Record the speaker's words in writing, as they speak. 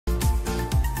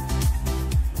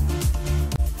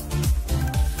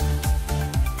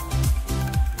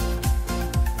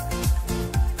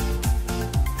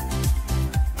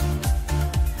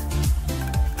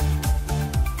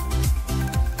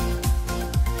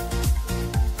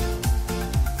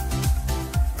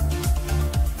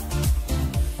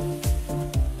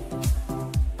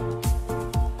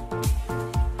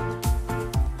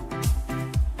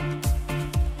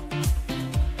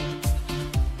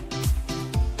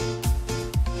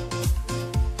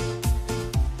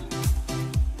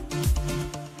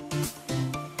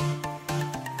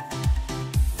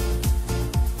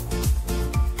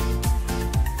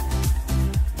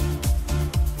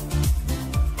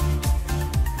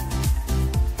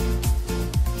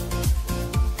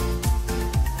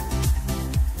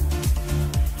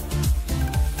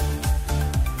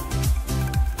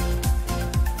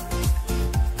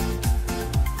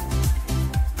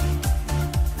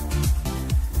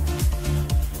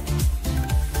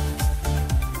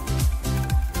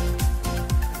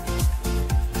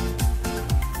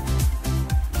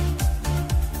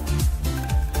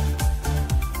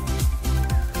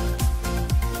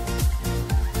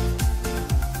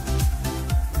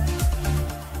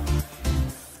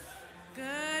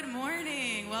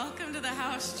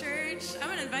house, church. I'm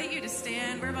going to invite you to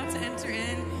stand. We're about to enter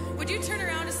in. Would you turn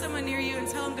around to someone near you and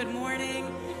tell them good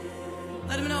morning?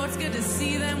 Let them know it's good to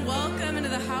see them. Welcome into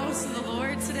the house of the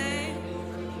Lord today.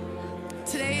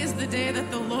 Today is the day that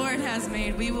the Lord has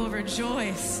made. We will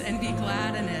rejoice and be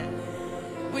glad in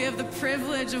it. We have the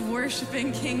privilege of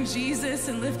worshiping King Jesus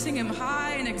and lifting him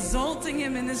high and exalting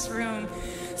him in this room.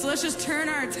 So let's just turn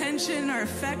our attention, our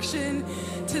affection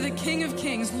to the King of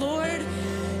Kings. Lord,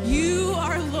 you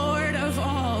are Lord of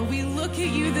all. We look at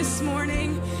you this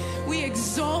morning. We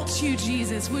exalt you,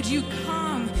 Jesus. Would you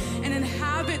come and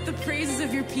inhabit the praises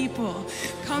of your people?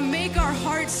 Come make our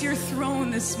hearts your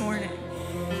throne this morning.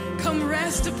 Come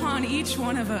rest upon each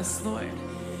one of us, Lord.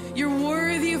 You're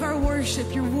worthy of our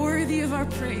worship. You're worthy of our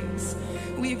praise.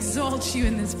 We exalt you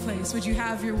in this place. Would you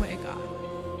have your way, God?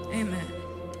 Amen.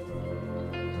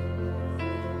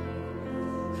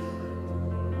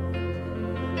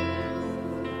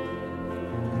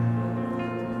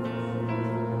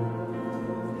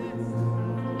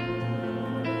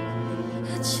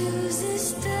 Choose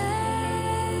this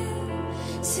day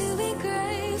to be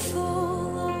grateful,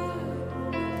 Lord.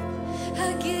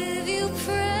 I give you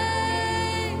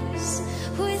praise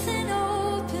with an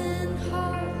open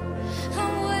heart.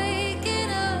 I'm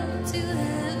waking up to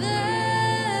heaven.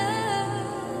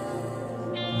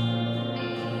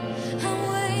 I'm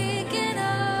waking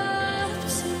up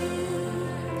to you.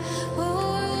 Oh,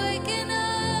 we're waking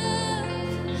up.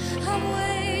 I'm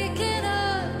waking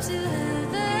up to heaven.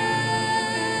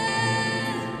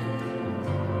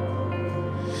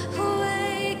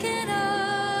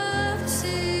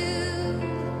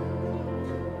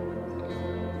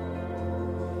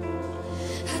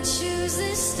 Choose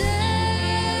this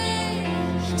day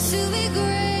to be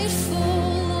grateful,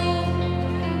 Lord.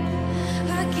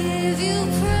 I give you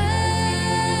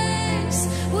praise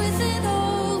with an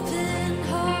open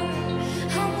heart.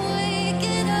 I'm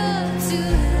waking up to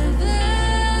heaven.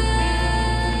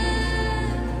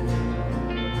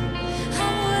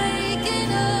 I'm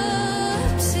waking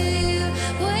up to you.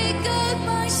 Wake up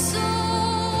my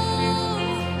soul.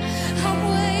 I'm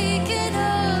waking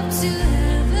up to heaven.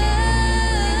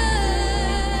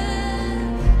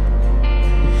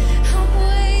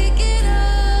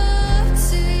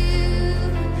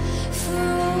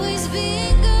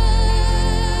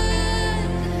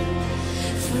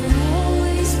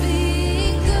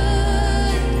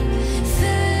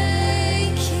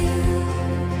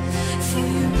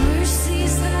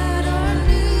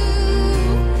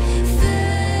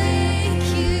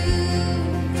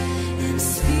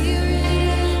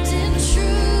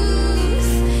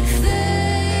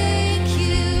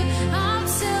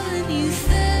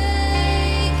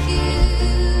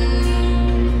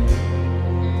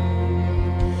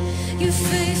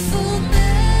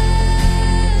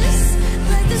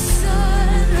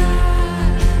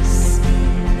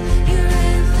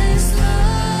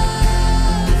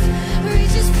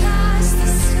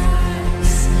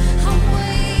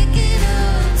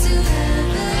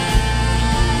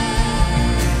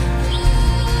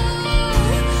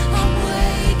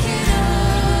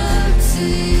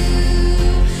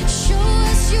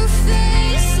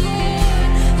 Face, Lord,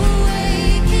 we're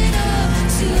waking up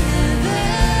to heaven.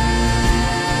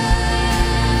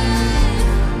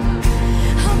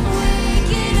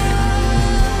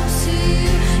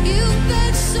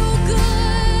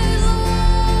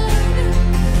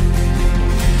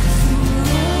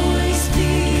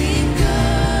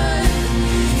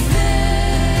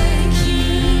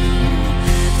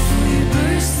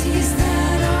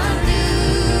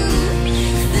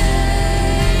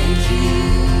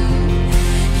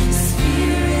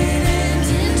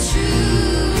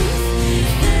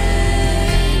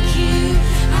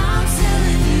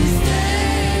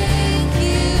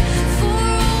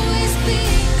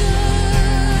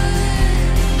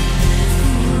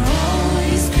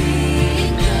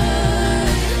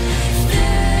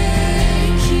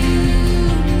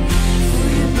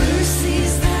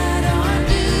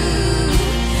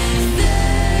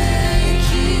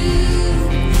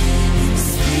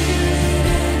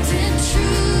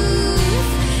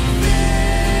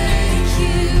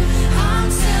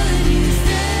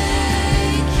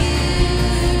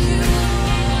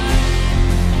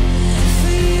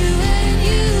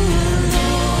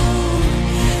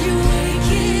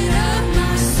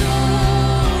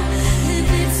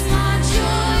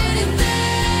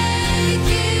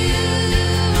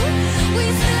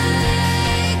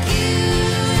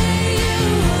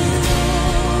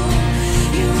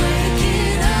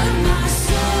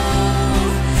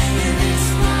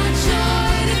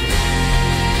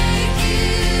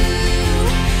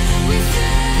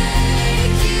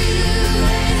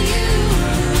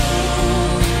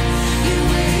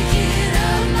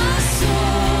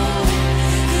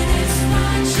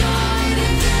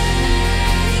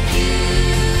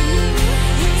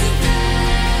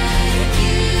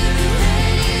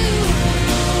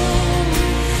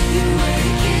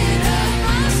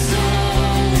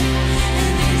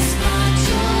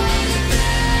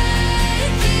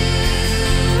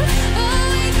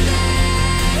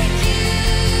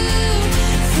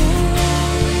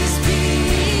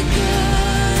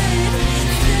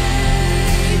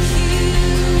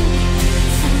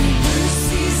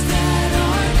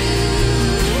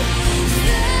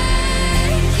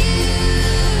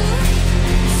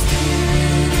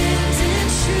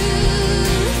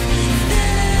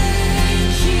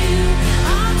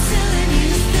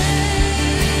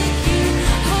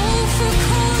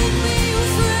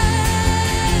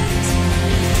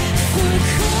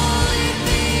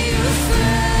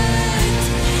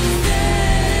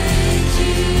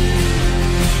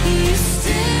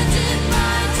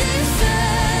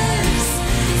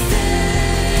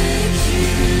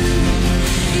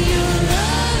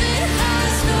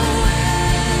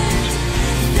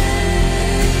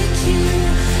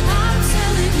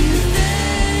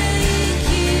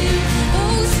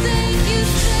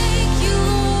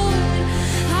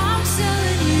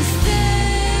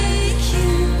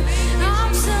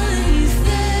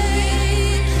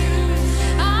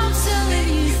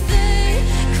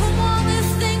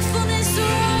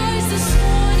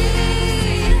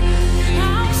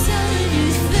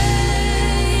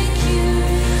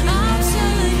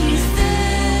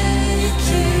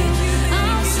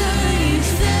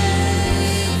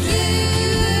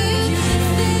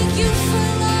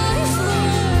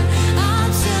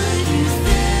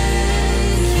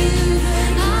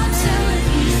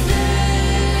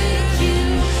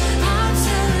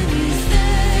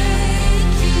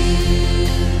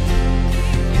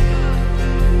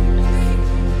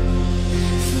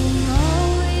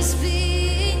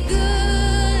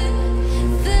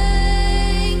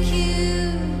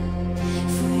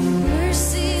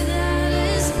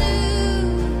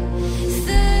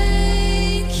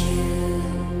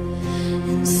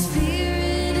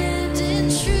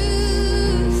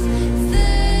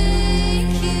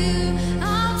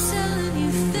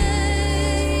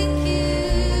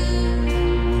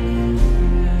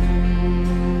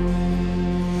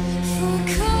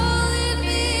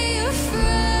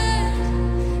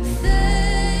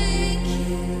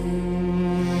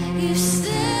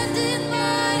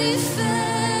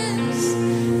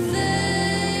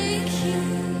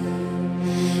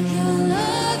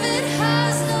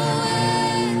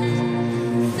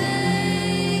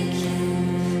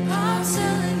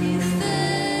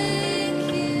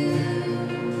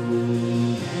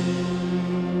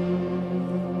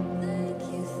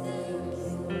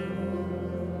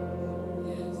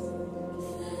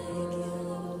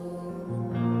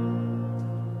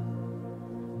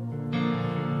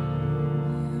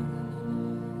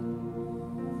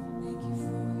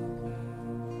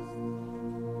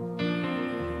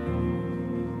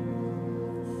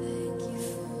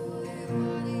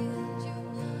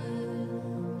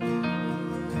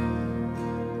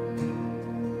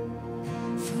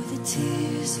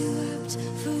 tears you wept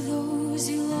for those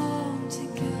you longed to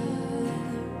gather,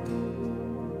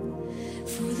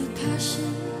 for the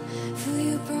passion, for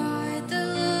your bride that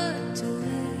looked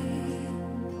away,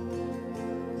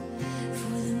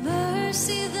 for the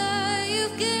mercy that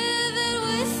you've given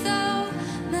without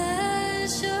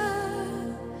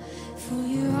measure, for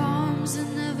your arms that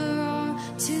never are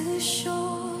too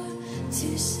short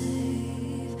to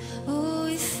save. Oh,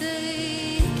 we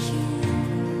thank you.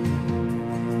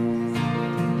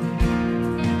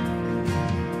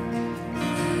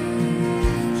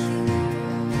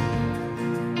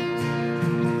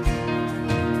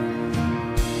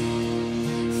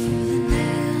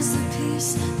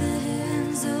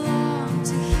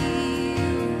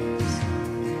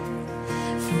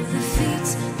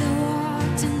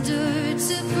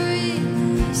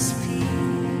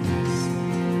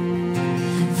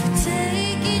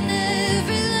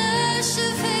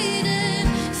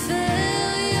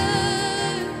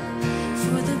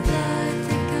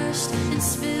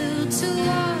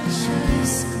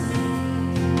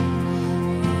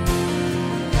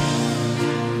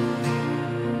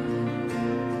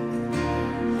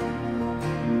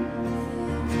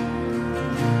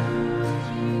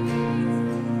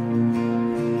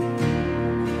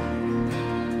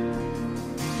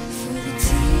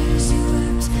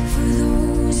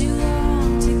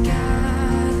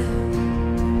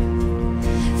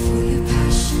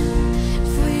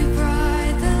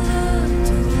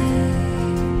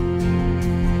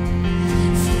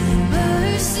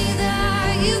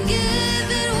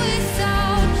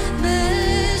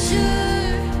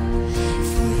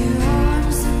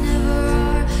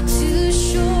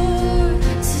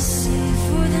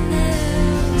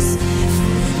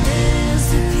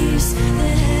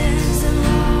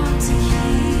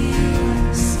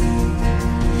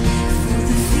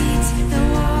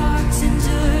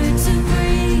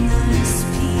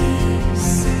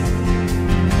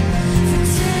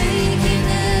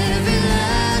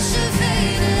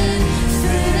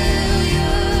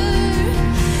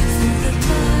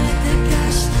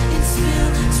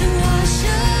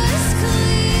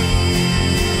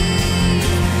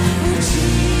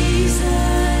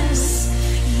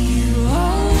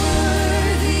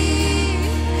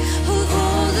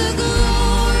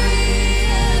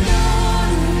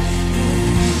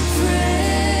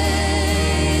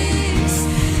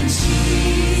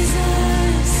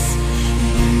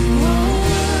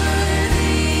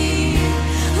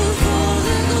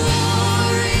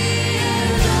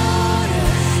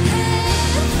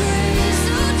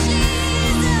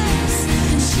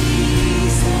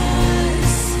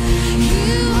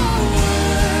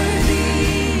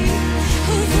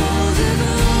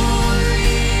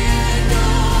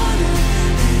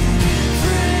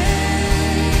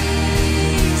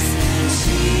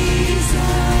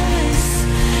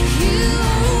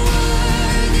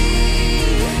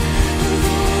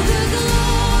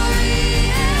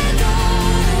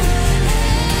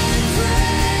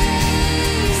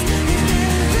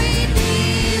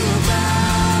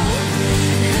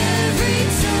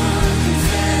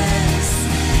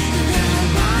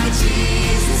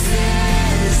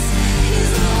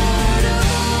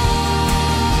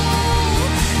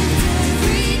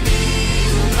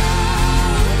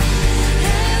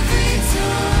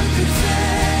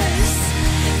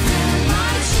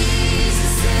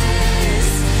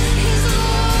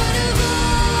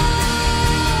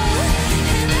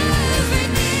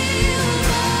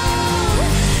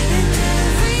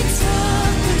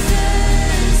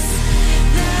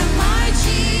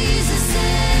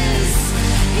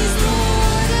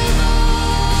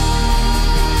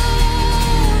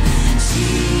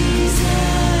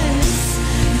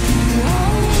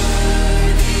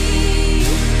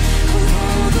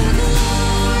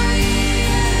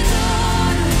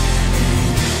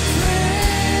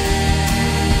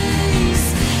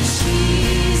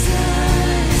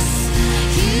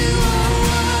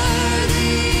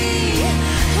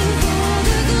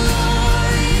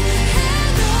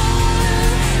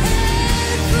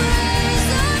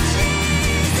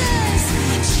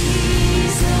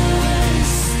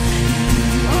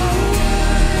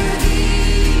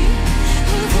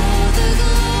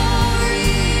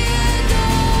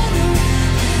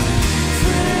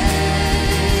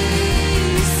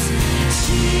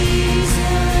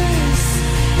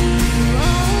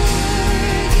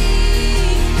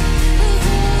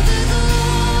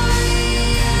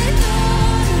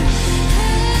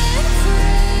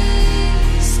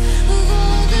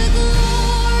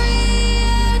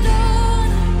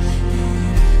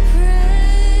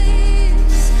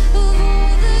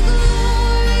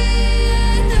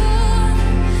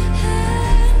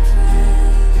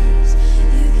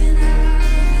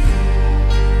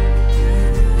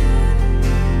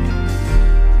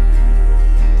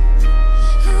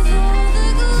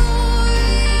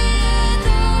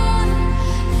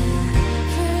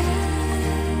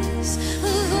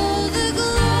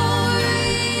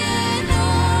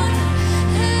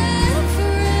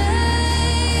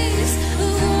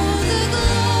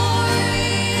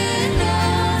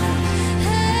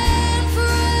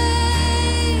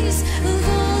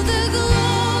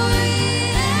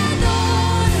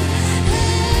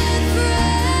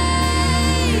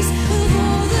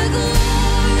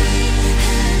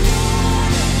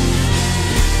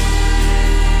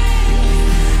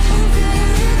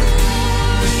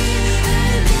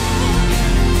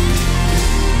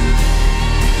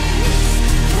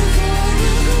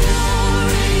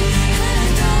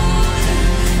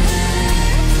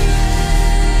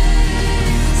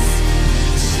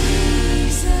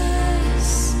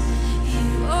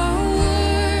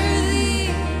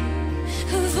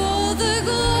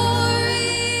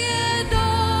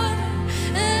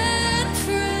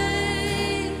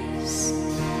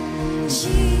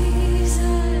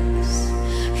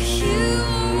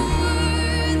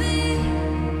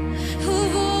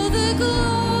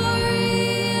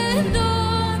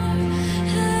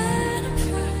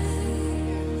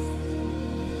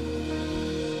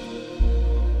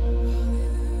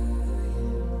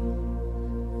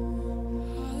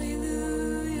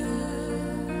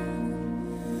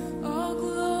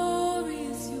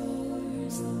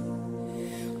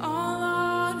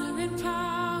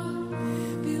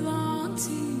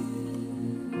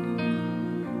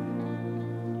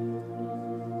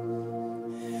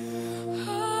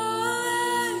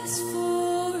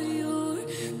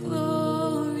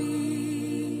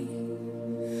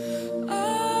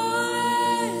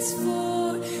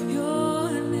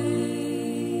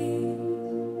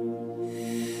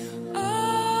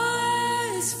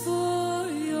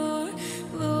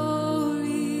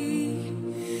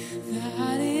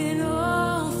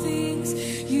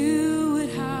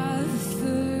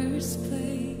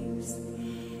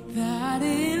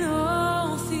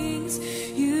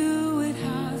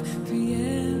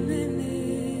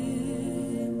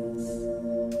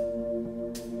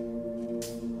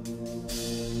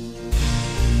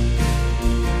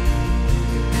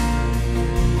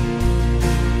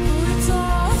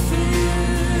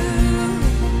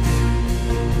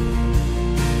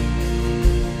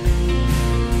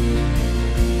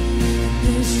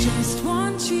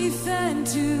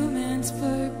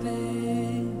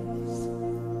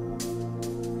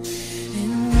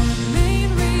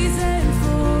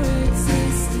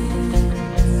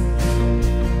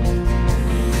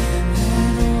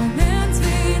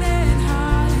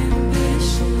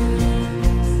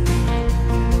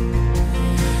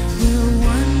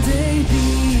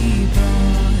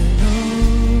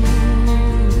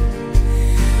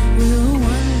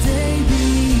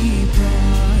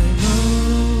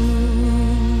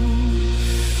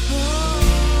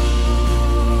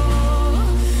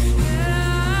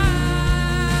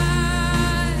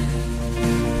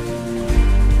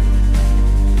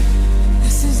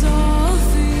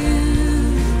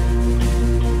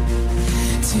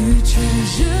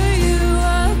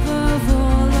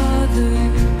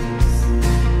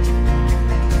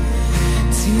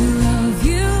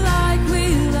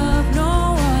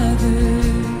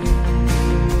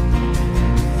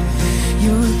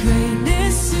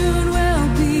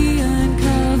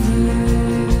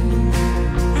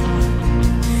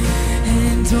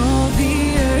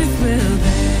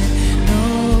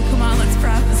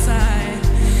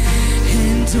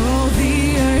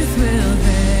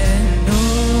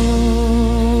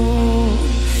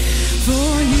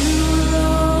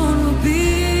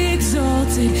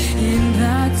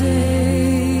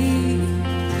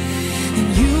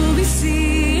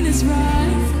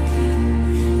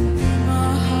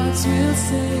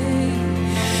 say,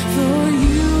 for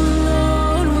you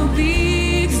alone will be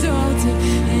exalted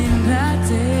in that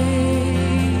day.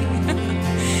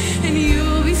 And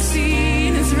you'll be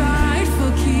seen as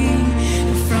rightful king,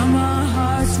 and from our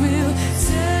hearts we'll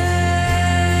say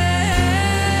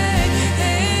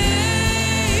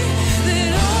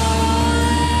that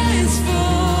all is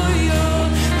for your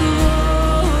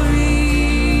glory,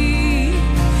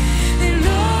 and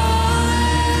all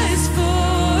is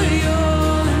for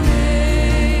your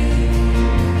name,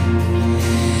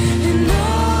 and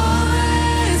all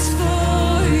is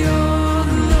for your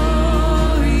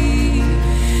glory,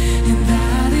 and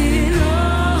that in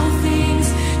all things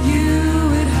you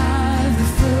would have the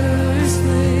first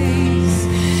place,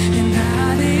 and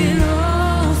that in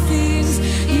all things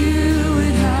you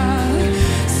would have.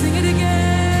 Sing it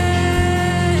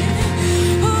again.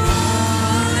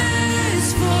 All is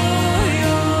for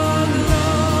your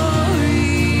glory,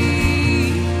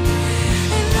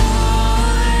 and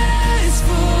all is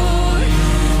for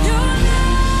your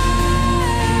name,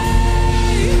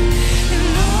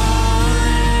 and all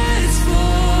is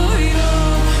for your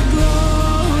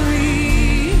glory,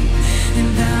 and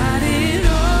that in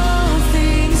all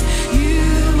things you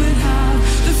would have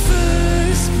the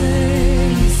first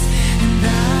place, and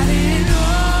that in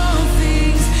all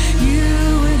things you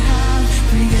would have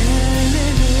preeminence.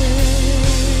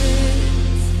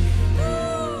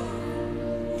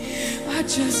 I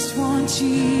just want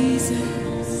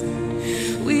Jesus.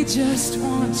 We just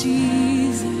want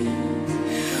Jesus.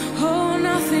 Oh,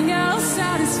 nothing else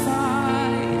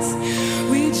satisfies.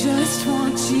 We just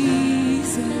want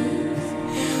Jesus.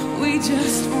 We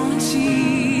just want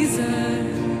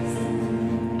Jesus.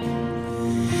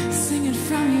 Sing it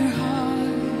from your heart.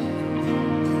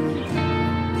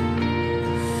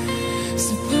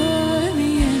 So put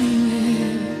me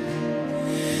anywhere.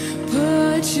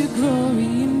 Put your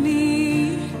glory in me,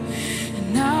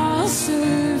 and I'll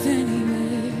serve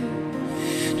anywhere.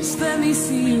 Just let me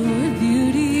see your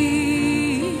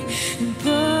beauty, and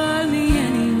put me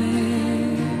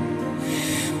anywhere.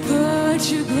 Put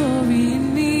your glory in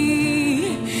me,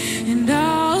 and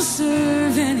I'll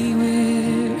serve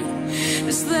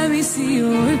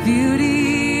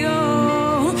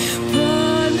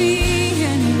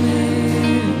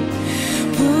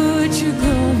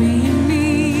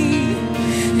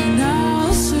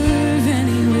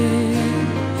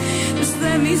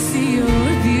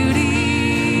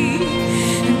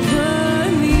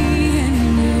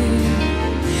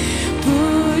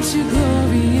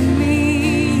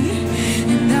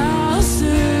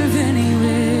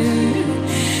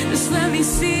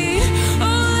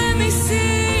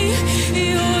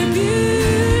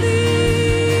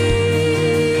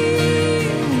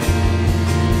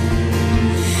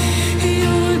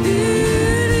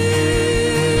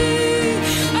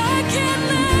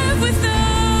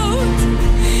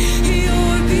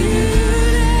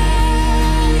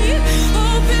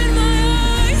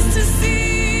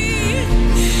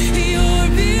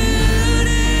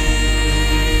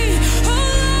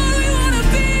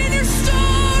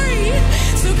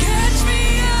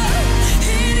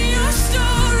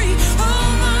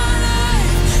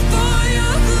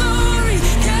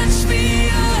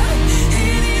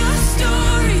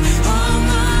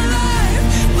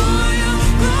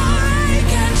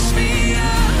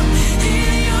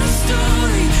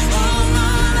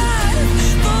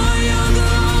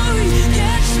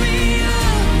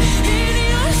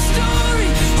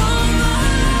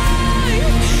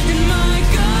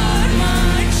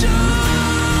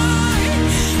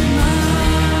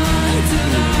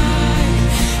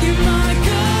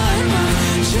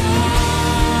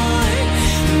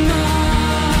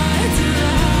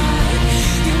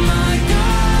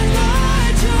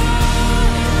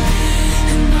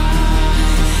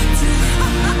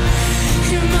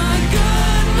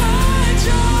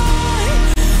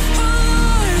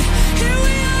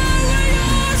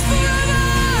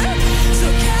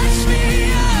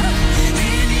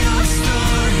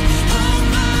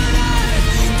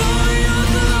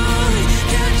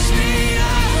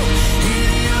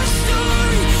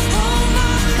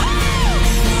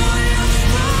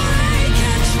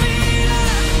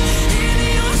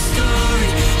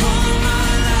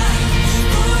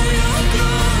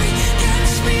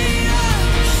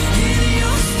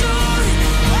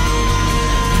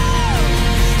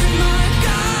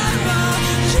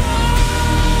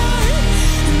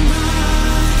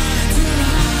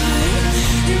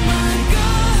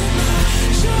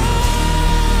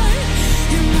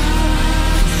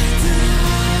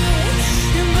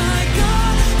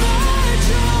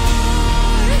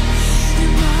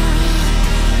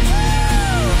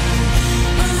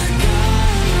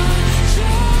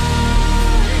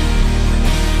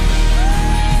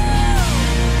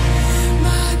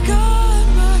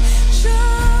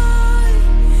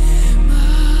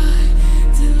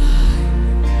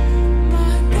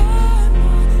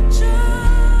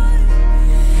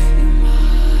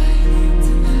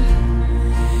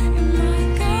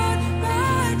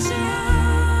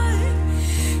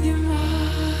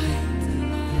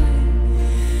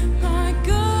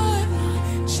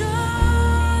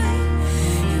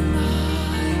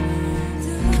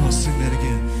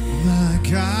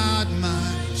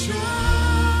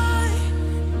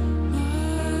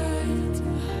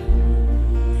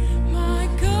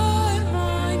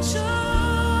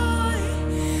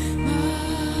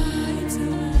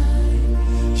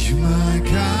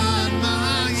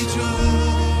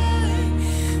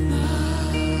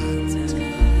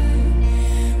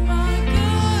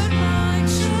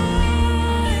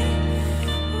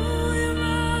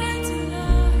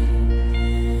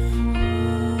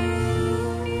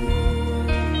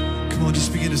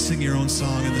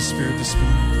song in the Spirit this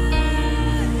morning.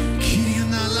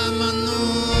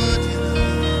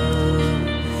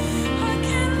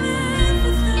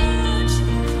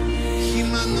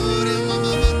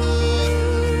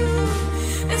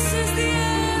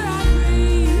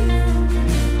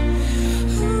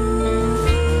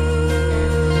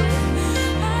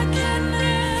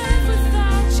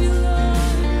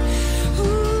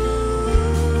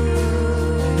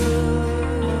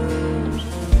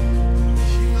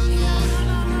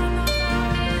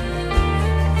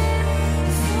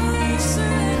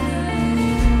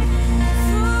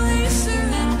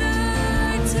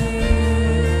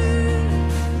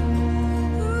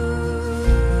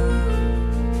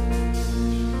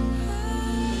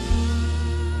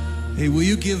 Hey, will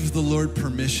you give the Lord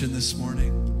permission this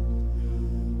morning?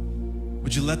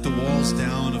 Would you let the walls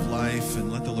down of life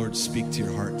and let the Lord speak to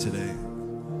your heart today?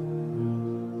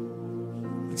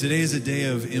 Today is a day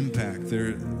of impact.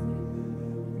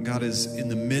 God is in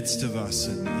the midst of us,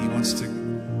 and He wants to,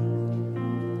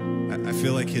 I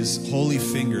feel like His holy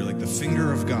finger, like the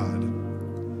finger of God,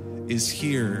 is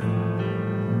here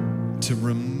to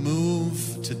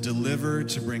remove, to deliver,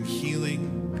 to bring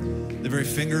healing. The very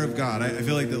finger of God. I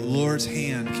feel like the Lord's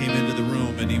hand came into the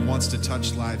room and He wants to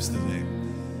touch lives today.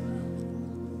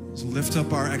 So lift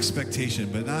up our expectation,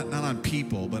 but not on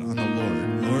people, but on the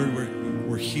Lord. Lord,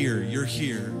 we're here. You're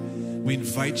here. We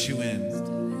invite you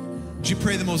in. Would you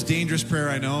pray the most dangerous prayer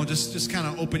I know? Just kind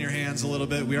of open your hands a little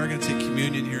bit. We are going to take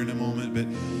communion here in a moment, but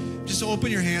just open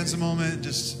your hands a moment.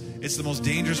 It's the most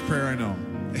dangerous prayer I know.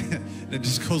 And it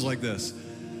just goes like this.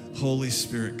 Holy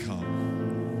Spirit, come.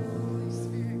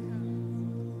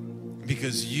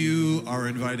 Because you are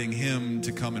inviting Him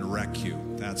to come and wreck you.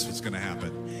 That's what's going to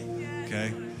happen.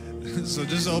 Okay? So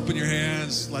just open your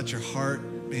hands. Let your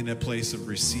heart be in a place of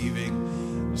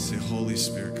receiving. Just say, Holy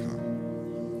Spirit, come.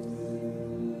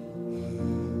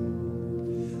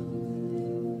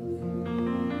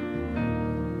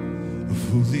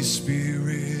 Holy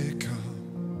Spirit, come.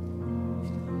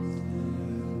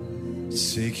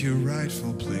 Take your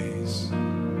rightful place.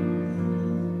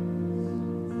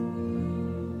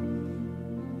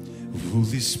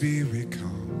 Holy Spirit, come.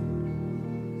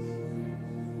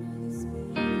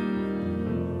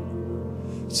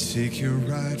 Take your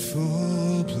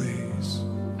rightful place.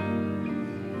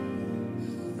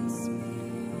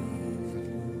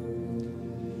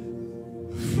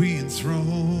 We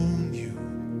enthrone you.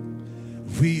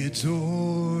 We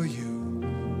adore you.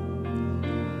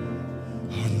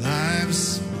 Our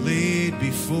lives laid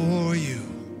before you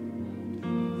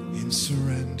in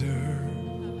surrender.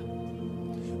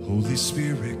 Holy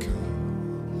Spirit,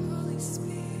 come. Holy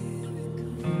Spirit,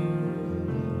 come.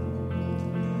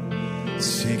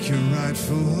 Take your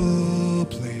rightful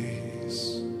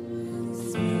place.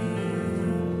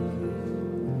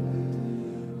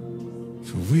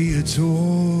 For we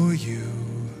adore you.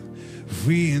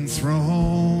 We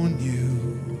enthrone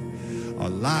you. Our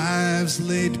lives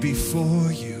laid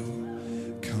before you.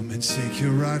 Come and take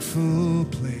your rightful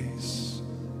place.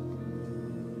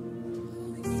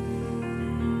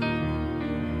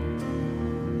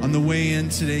 On the way in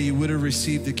today, you would have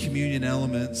received the communion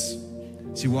elements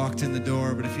as you walked in the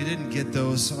door. But if you didn't get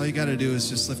those, all you got to do is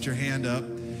just lift your hand up.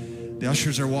 The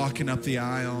ushers are walking up the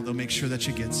aisle. They'll make sure that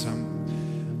you get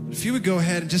some. If you would go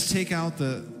ahead and just take out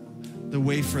the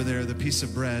wafer there, the piece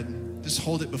of bread. Just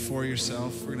hold it before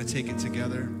yourself. We're going to take it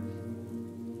together.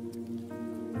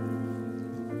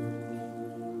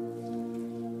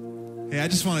 Hey, I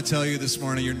just want to tell you this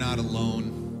morning, you're not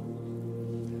alone.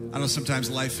 I know sometimes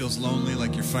life feels lonely,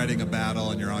 like you're fighting a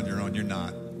battle and you're on your own. You're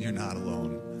not. You're not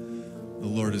alone. The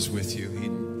Lord is with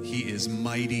you. He is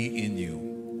mighty in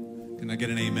you. Can I get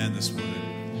an amen this morning?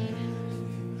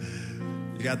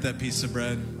 You got that piece of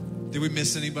bread? Did we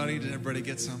miss anybody? Did everybody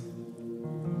get some?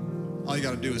 All you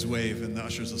got to do is wave and the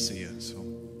ushers will see you. So,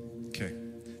 okay.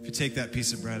 If you take that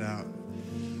piece of bread out.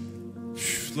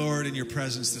 Lord, in your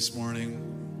presence this morning,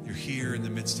 you're here in the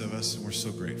midst of us, and we're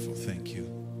so grateful. Thank you.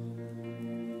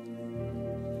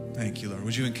 Thank you, Lord.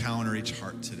 Would you encounter each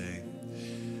heart today?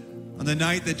 On the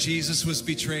night that Jesus was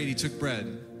betrayed, he took bread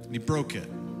and he broke it.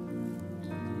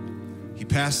 He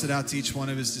passed it out to each one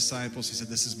of his disciples. He said,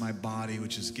 this is my body,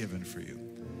 which is given for you.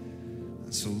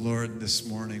 And so, Lord, this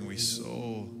morning we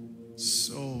so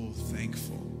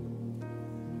thankful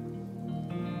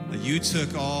that you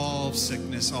took all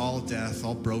sickness, all death,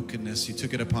 all brokenness. You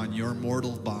took it upon your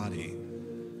mortal body.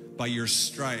 By your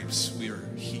stripes we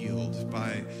are healed.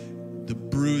 By the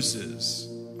bruises,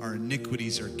 our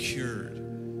iniquities are cured.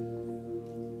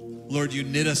 Lord, you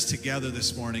knit us together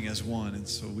this morning as one. And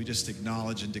so we just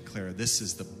acknowledge and declare this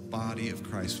is the body of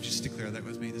Christ. Would you just declare that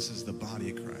with me? This is the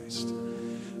body of Christ.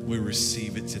 We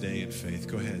receive it today in faith.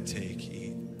 Go ahead, take,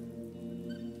 eat.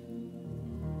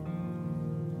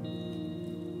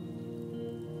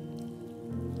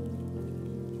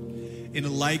 In a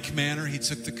like manner, he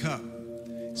took the cup.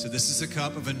 He said, this is a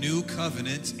cup of a new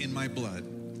covenant in my blood.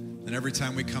 And every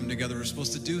time we come together, we're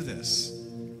supposed to do this.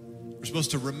 We're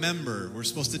supposed to remember. We're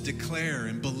supposed to declare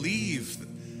and believe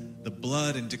the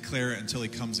blood and declare it until he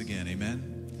comes again.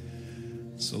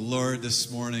 Amen? So, Lord,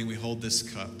 this morning we hold this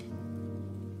cup.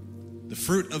 The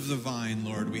fruit of the vine,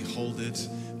 Lord, we hold it.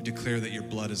 We declare that your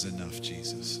blood is enough,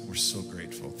 Jesus. We're so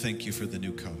grateful. Thank you for the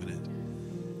new covenant.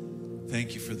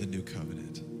 Thank you for the new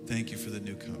covenant. Thank you for the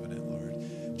new covenant, Lord.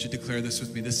 Would you declare this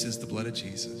with me? This is the blood of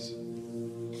Jesus.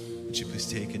 Would you please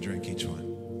take and drink each one?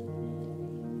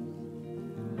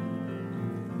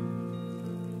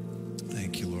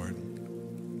 Thank you, Lord.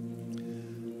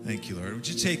 Thank you, Lord. Would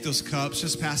you take those cups,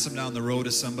 just pass them down the road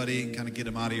to somebody, kind of get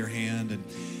them out of your hand. And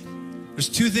there's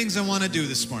two things I want to do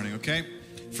this morning, okay?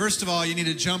 First of all, you need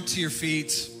to jump to your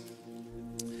feet.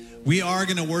 We are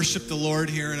going to worship the Lord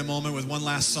here in a moment with one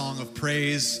last song of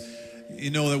praise.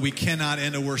 You know that we cannot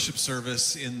end a worship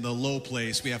service in the low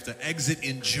place. We have to exit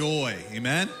in joy.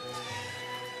 Amen?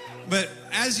 But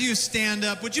as you stand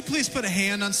up, would you please put a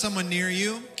hand on someone near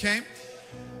you, okay?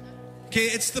 Okay,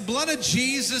 it's the blood of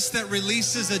Jesus that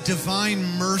releases a divine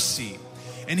mercy.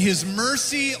 And his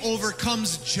mercy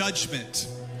overcomes judgment.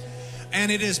 And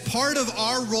it is part of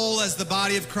our role as the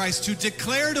body of Christ to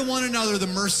declare to one another the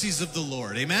mercies of the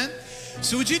Lord. Amen?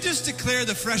 So would you just declare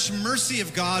the fresh mercy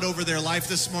of God over their life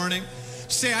this morning?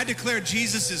 Say, I declare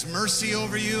Jesus' mercy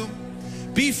over you.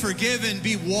 Be forgiven,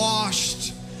 be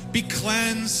washed, be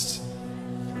cleansed.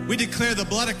 We declare the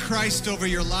blood of Christ over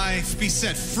your life. Be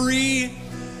set free.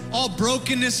 All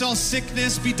brokenness, all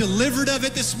sickness, be delivered of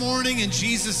it this morning in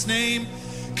Jesus' name.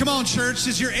 Come on, church.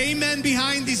 Is your amen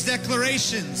behind these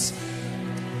declarations?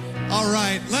 All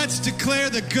right, let's declare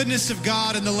the goodness of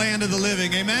God in the land of the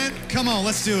living. Amen? Come on,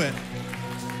 let's do it.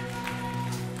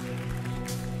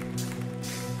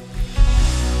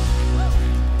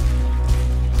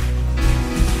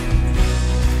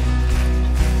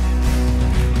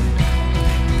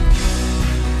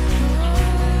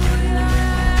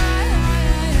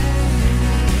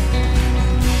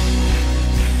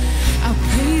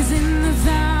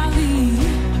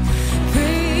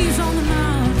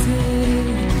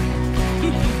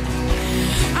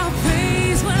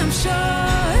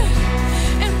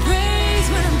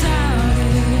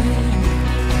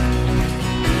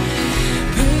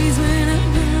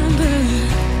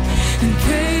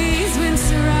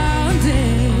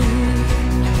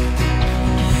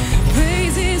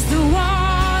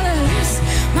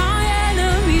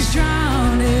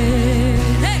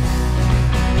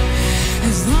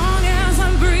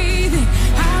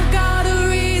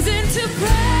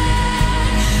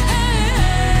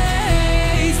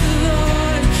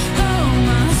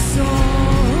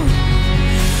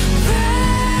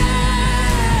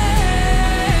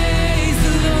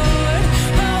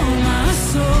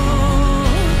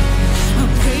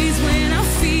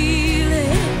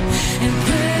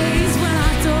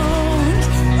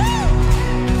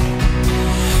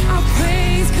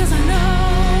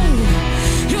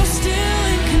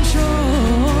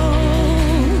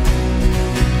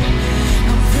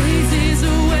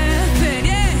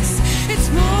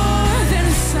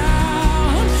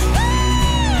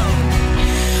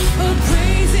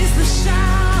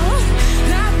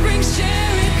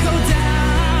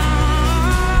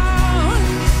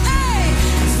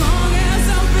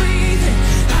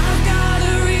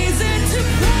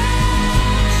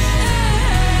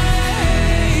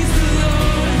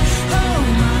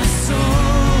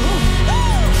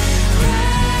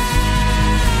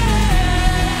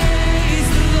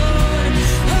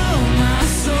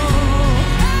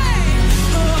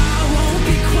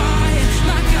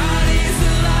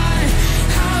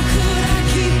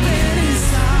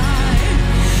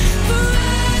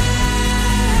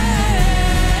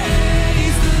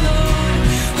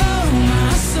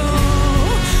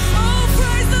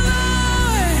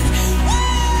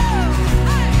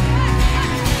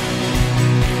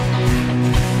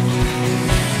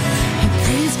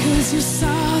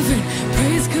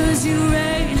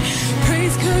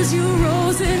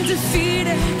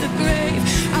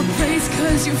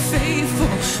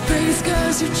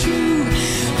 You're true.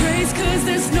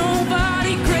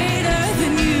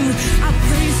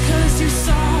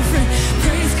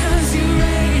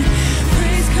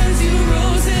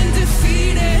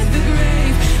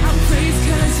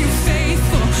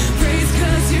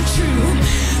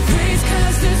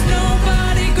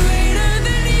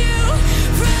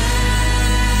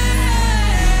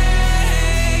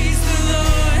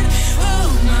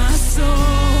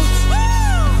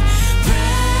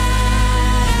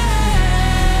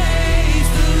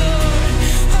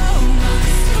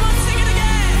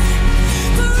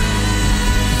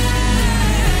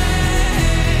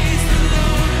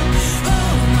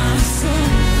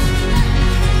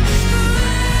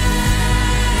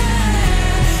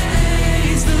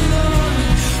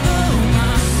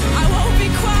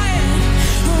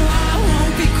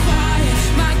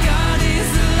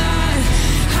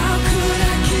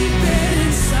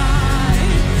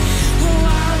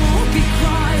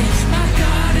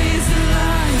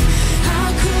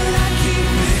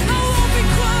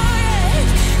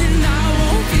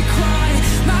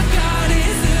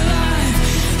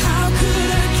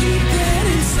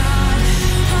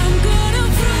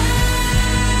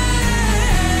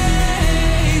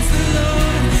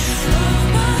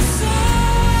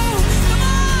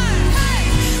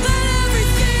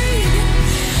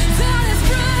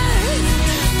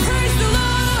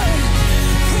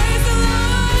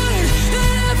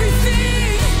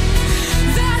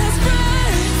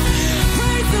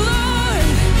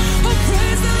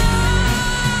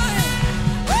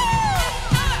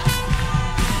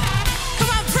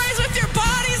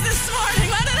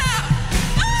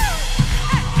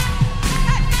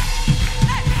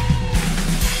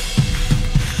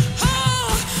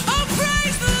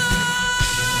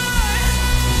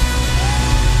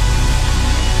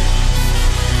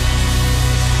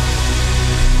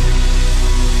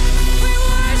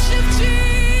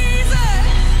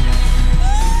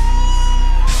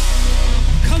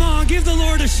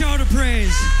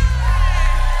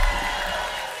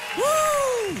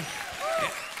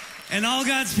 And all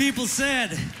God's people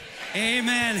said,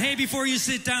 amen. Hey, before you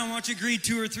sit down, why don't you greet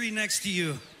 2 or 3 next to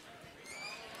you?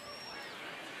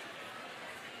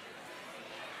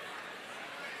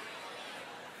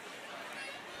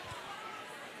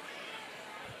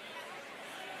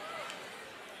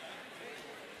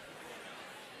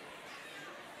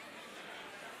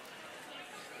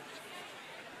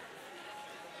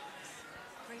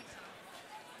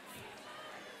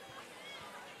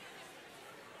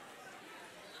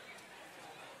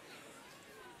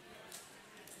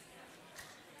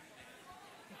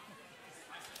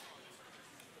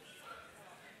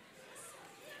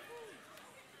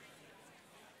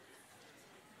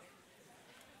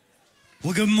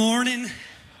 Well, good morning.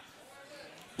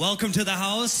 Welcome to the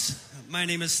house. My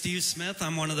name is Steve Smith.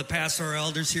 I'm one of the pastoral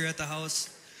elders here at the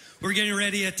house. We're getting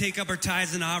ready to take up our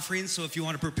tithes and offerings, so if you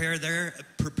want to prepare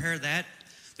that.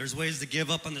 There's ways to give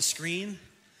up on the screen.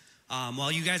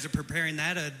 While you guys are preparing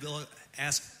that, I'd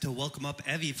ask to welcome up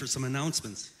Evie for some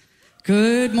announcements.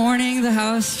 Good morning, the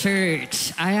House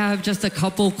Church. I have just a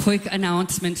couple quick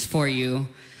announcements for you.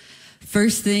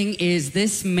 First thing is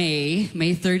this May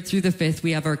 3rd through the 5th,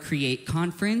 we have our Create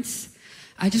Conference.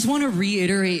 I just want to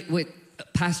reiterate what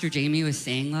Pastor Jamie was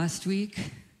saying last week.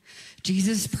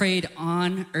 Jesus prayed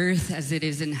on earth as it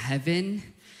is in heaven,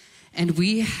 and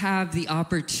we have the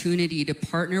opportunity to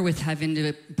partner with heaven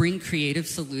to bring creative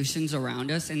solutions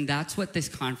around us, and that's what this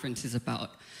conference is about.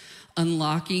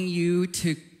 Unlocking you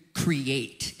to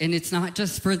create. And it's not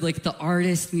just for like the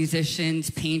artists, musicians,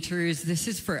 painters. This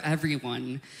is for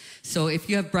everyone. So if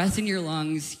you have breath in your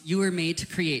lungs, you were made to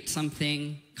create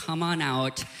something. Come on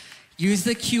out. Use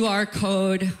the QR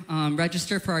code.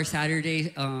 Register for our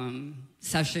Saturday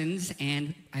sessions,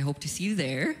 and I hope to see you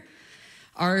there.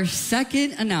 Our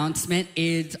second announcement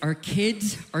is our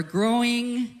kids are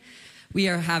growing. We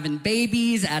are having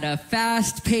babies at a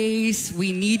fast pace.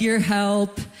 We need your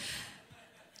help.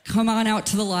 Come on out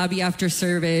to the lobby after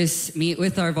service. Meet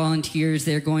with our volunteers.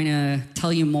 They're going to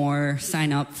tell you more.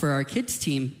 Sign up for our kids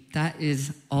team. That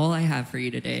is all I have for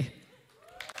you today.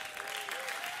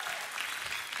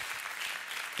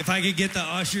 If I could get the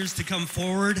ushers to come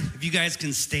forward, if you guys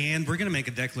can stand, we're going to make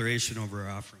a declaration over our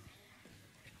offering.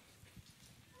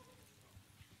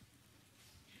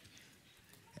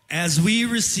 As we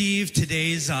receive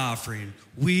today's offering,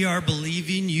 we are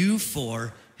believing you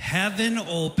for heaven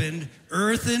opened,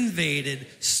 earth invaded,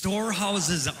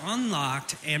 storehouses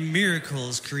unlocked, and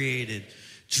miracles created.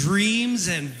 Dreams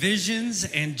and visions,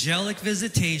 angelic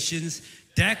visitations,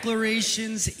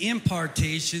 declarations,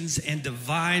 impartations, and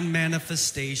divine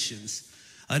manifestations.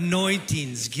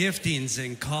 Anointings, giftings,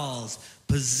 and calls,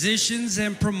 positions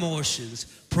and promotions,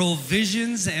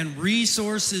 provisions and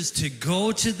resources to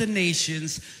go to the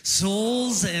nations,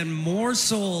 souls and more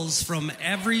souls from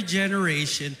every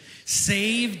generation,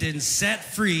 saved and set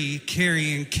free,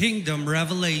 carrying kingdom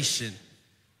revelation.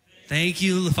 Thank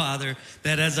you, Father,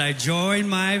 that as I join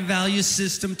my value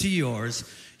system to yours,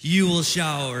 you will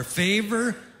shower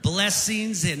favor,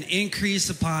 blessings, and increase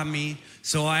upon me,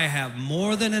 so I have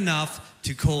more than enough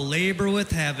to co-labor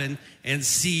with heaven and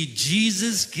see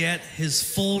Jesus get his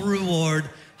full reward.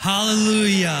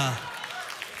 Hallelujah.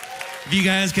 If you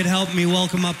guys could help me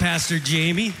welcome up Pastor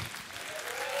Jamie.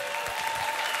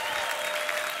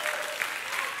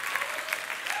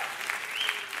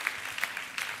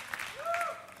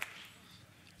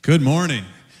 Good morning.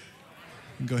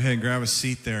 Go ahead and grab a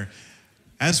seat there.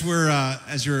 As we're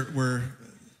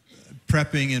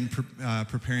prepping and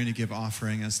preparing to give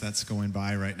offering, as that's going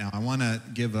by right now, I want to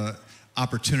give an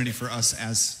opportunity for us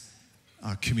as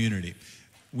a community.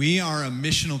 We are a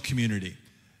missional community.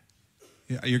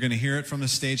 You're going to hear it from the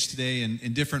stage today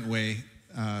in different way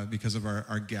because of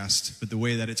our guest, but the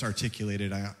way that it's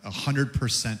articulated, I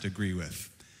 100% agree with.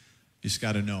 You just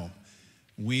got to know.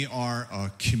 We are a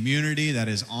community that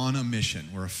is on a mission.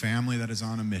 We're a family that is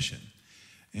on a mission.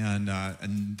 And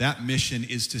that mission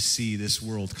is to see this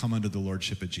world come under the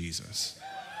lordship of Jesus.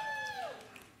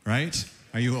 Right?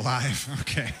 Are you alive?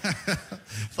 Okay.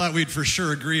 Thought we'd for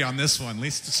sure agree on this one. At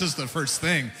least this is the first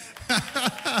thing.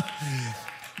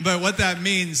 But what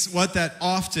that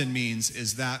often means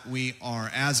is that we are,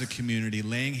 as a community,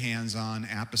 laying hands on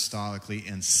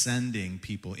apostolically and sending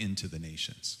people into the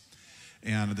nations.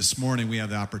 And this morning, we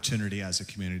have the opportunity as a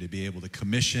community to be able to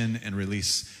commission and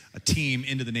release a team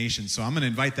into the nation. So I'm going to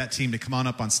invite that team to come on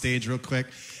up on stage real quick.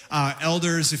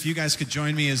 Elders, if you guys could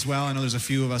join me as well. I know there's a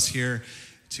few of us here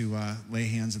to lay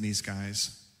hands on these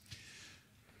guys.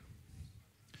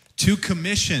 To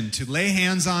commission, to lay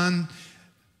hands on,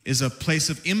 is a place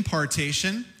of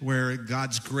impartation where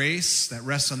God's grace that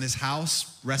rests on this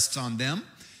house rests on them.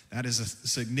 That is a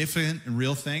significant and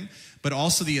real thing, but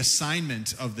also the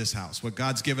assignment of this house, what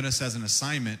God's given us as an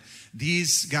assignment.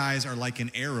 These guys are like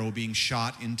an arrow being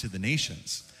shot into the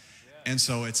nations. And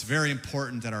so it's very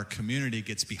important that our community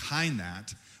gets behind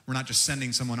that. We're not just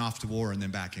sending someone off to war and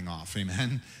then backing off,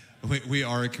 amen? We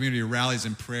are a community who rallies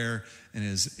in prayer and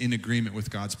is in agreement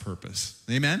with God's purpose.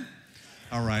 Amen?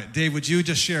 All right. Dave, would you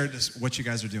just share what you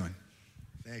guys are doing?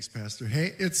 Thanks, Pastor.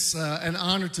 Hey, it's an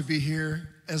honor to be here,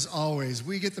 as always.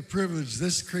 We get the privilege,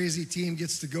 this crazy team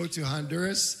gets to go to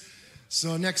Honduras.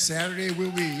 So next Saturday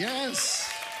we'll be,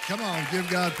 yes, come on, give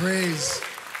God praise.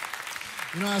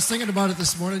 You know, I was thinking about it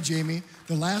this morning, Jamie.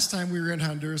 The last time we were in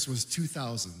Honduras was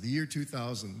 2000, the year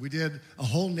 2000. We did a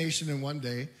whole nation in one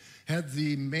day, had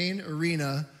the main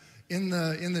arena in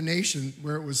the nation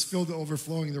where it was filled to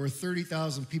overflowing. There were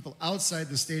 30,000 people outside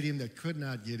the stadium that could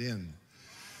not get in.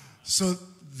 So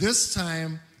this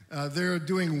time, they're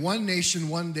doing one nation,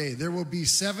 one day. There will be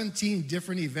 17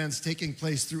 different events taking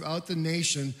place throughout the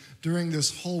nation during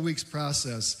this whole week's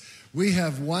process. We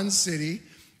have one city.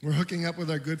 We're hooking up with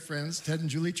our good friends, Ted and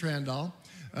Julie Trandall,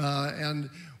 and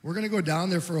we're going to go down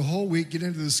there for a whole week, get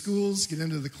into the schools, get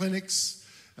into the clinics,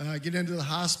 get into the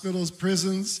hospitals,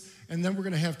 prisons, and then we're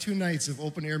going to have 2 nights of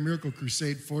open-air miracle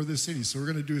crusade for the city. So we're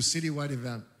going to do a citywide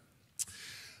event.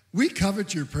 We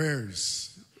covet your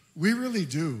prayers. We really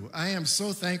do. I am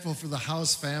so thankful for the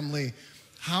House family,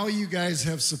 how you guys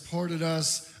have supported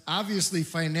us, obviously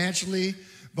financially,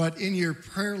 but in your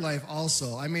prayer life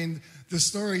also. I mean, the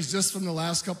stories just from the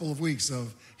last couple of weeks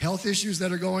of health issues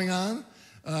that are going on,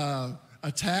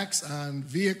 attacks on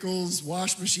vehicles,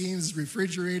 wash machines,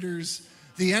 refrigerators.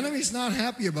 The enemy's not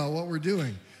happy about what we're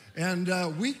doing.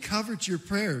 And we covet your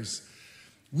prayers.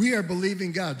 We are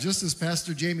believing God, just as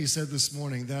Pastor Jamie said this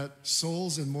morning, that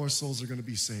souls and more souls are going to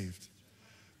be saved.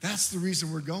 That's the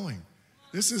reason we're going.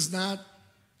 This is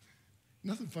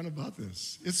nothing fun about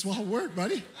this. It's all work,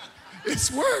 buddy.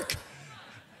 It's work.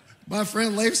 My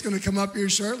friend Leif's going to come up here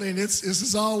shortly, and this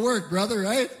is all work, brother,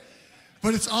 right?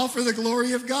 But it's all for the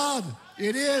glory of God.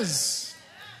 It is.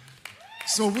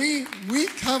 So we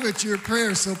covet your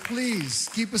prayers, so please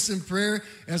keep us in prayer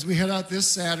as we head out this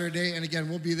Saturday. And again,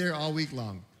 we'll be there all week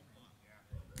long.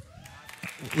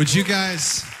 Would you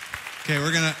guys, okay,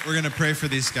 we're gonna pray for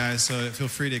these guys, so feel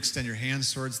free to extend your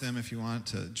hands towards them if you want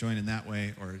to join in that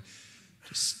way, or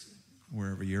just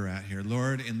wherever you're at here.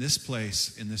 Lord, in this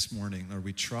place, in this morning, Lord,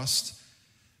 we trust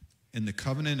in the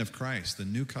covenant of Christ, the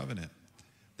new covenant,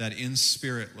 that in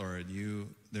spirit, Lord,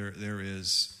 there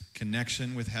is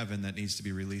connection with heaven that needs to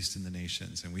be released in the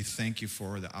nations. And we thank you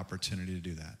for the opportunity to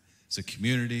do that. As a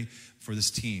community, for this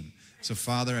team. So,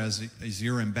 Father, as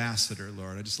your ambassador,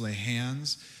 Lord, I just lay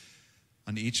hands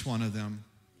on each one of them.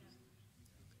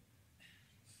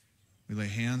 We lay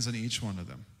hands on each one of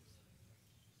them.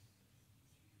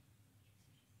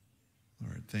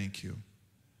 Lord, thank you.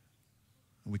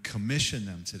 And we commission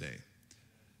them today.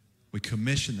 We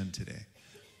commission them today.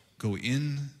 Go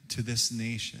into this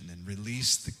nation and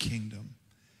release the kingdom.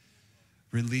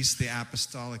 Release the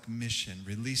apostolic mission.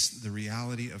 Release the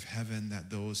reality of heaven that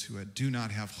those who do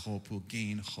not have hope will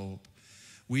gain hope.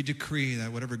 We decree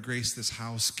that whatever grace this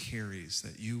house carries,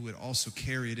 that you would also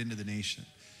carry it into the nation.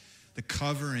 The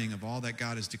covering of all that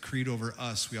God has decreed over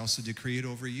us, we also decree it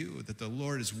over you, that the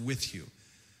Lord is with you.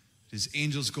 His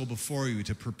angels go before you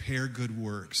to prepare good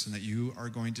works, and that you are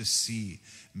going to see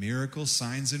miracles,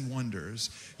 signs, and wonders.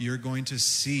 You're going to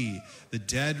see the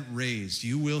dead raised.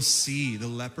 You will see the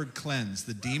leopard cleansed,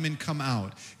 the demon come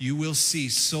out. You will see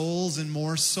souls and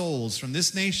more souls from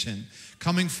this nation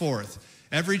coming forth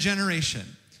every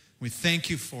generation. We thank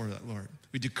you for that, Lord.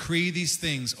 We decree these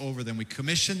things over them. We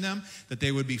commission them that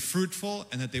they would be fruitful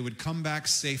and that they would come back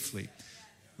safely.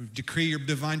 We decree your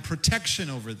divine protection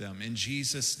over them in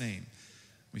Jesus' name.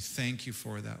 We thank you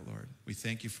for that, Lord. We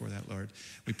thank you for that, Lord.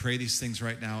 We pray these things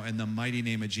right now in the mighty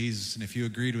name of Jesus. And if you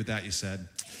agreed with that, you said,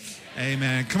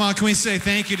 amen. Come on, can we say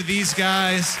thank you to these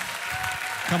guys?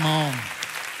 Come on.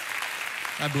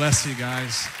 God bless you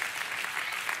guys.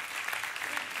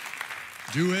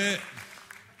 Do it.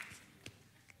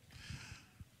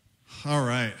 All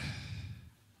right.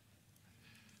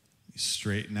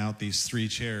 Straighten out these 3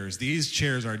 chairs. These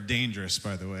chairs are dangerous,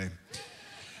 by the way.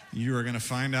 You are going to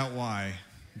find out why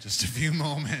in just a few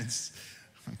moments.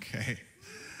 Okay.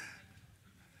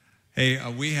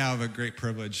 Hey, we have a great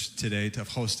privilege today to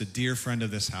host a dear friend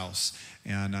of this house.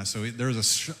 And so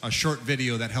there's a short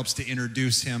video that helps to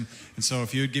introduce him. And so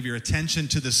if you would give your attention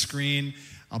to the screen,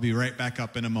 I'll be right back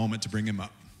up in a moment to bring him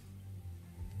up.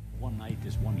 1, one night,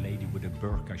 this one lady with a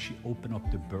burqa, she opened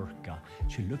up the burqa.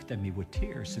 She looked at me with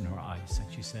tears in her eyes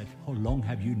and she said, how long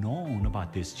have you known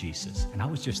about this Jesus? And I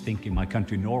was just thinking, my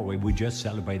country, Norway, we just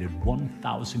celebrated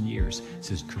 1,000 years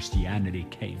since Christianity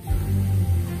came.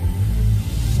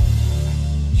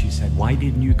 She said, why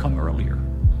didn't you come earlier?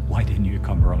 Why didn't you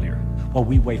come earlier? While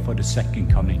we wait for the second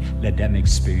coming, let them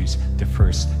experience the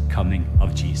first coming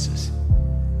of Jesus.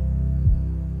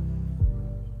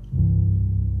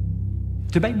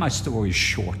 To make my story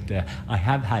short, I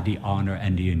have had the honor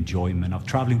and the enjoyment of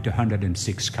traveling to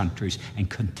 106 countries and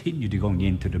continue to going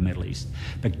into the Middle East.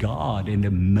 But God, in the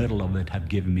middle of it, have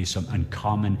given me some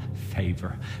uncommon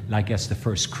favor. Like as the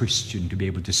first Christian to be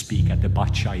able to speak at the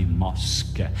Bachai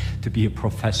Mosque, to be a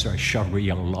professor at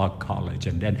Sharia Law College,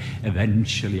 and then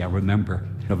eventually, I remember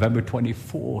November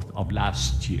 24th of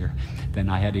last year, then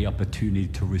I had the opportunity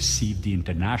to receive the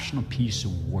International Peace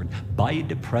Award by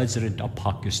the President of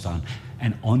Pakistan.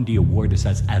 And on the award it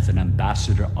says, as an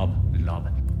ambassador of love.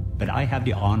 But I have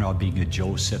the honor of being a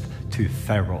Joseph to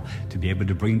Pharaoh, to be able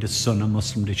to bring the Sunni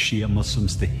Muslim, the Shia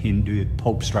Muslims, the Hindu,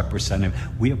 Pope's representative.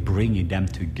 We are bringing them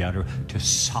together to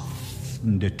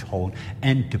soften the tone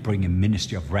and to bring a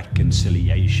ministry of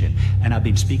reconciliation. And I've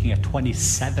been speaking at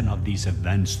 27 of these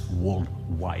events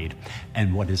worldwide.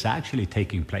 And what is actually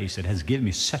taking place, it has given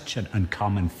me such an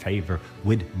uncommon favor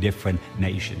with different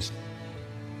nations.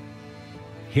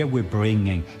 Here we're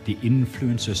bringing the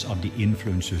influencers of the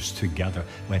influencers together.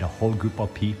 We had a whole group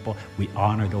of people. We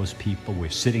honor those people. We're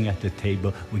sitting at the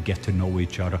table. We get to know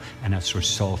each other. And as a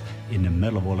result, in the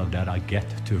middle of all of that, I get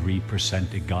to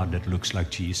represent a God that looks like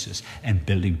Jesus and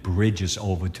building bridges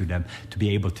over to them to be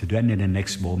able to then in the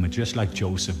next moment, just like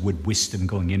Joseph, with wisdom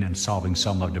going in and solving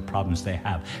some of the problems they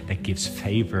have, that gives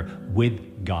favor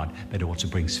with God, but also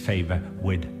brings favor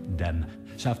with them.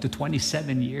 So after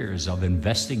 27 years of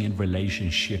investing in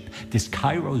relationship, this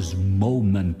Kairos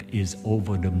moment is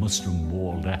over the Muslim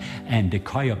world, and the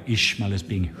cry of Ishmael is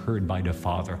being heard by the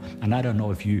Father. And I don't know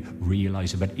if you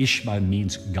realize it, but Ishmael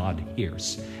means God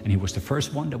hears. And he was the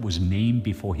first one that was named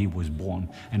before he was born,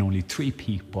 and only 3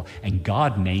 people, and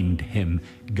God named him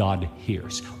God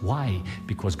hears. Why?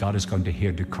 Because God is going to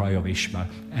hear the cry of Ishmael.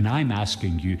 And I'm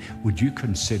asking you, would you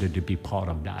consider to be part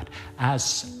of that?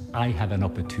 As I have an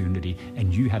opportunity,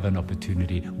 and you have an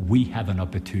opportunity, we have an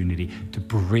opportunity to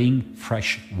bring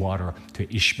fresh water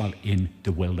to Ishmael in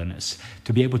the wilderness,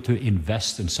 to be able to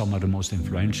invest in some of the most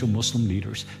influential Muslim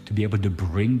leaders, to be able to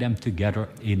bring them together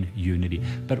in unity.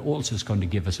 But also it's going to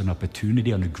give us an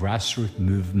opportunity on a grassroots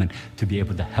movement to be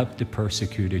able to help the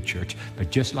persecuted church.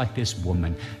 But just like this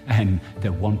woman and the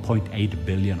 1.8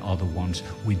 billion other ones,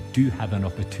 we do have an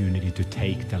opportunity to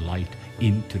take the light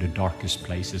into the darkest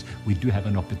places. We do have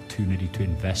an opportunity to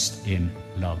invest in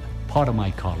love. Part of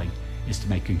my calling is to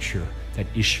making sure that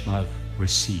Ishmael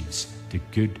receives the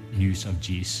good news of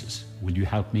Jesus. Will you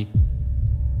help me?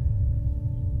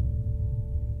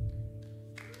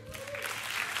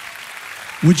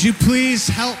 Would you please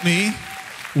help me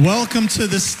welcome to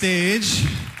the stage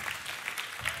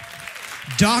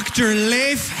Dr.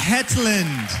 Leif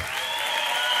Hetland.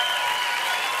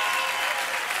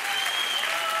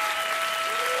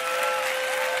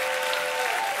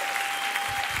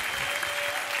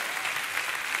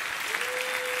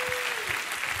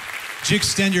 Would you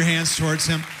extend your hands towards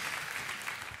him?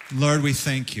 Lord, we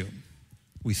thank you.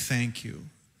 We thank you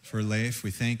for Leif. We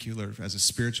thank you, Lord, as a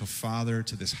spiritual father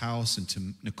to this house and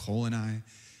to Nicole and I,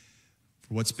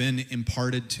 for what's been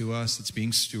imparted to us that's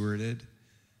being stewarded.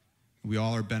 We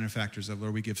all are benefactors of,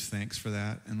 Lord, we give thanks for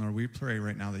that. And Lord, we pray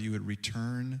right now that you would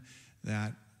return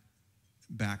that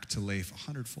back to Leif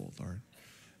 100-fold, Lord.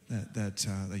 That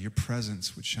your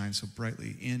presence would shine so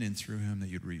brightly in and through him, that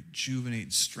you'd rejuvenate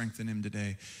and strengthen him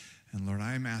today. And Lord,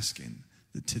 I'm asking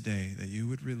that today that you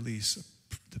would release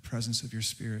the presence of your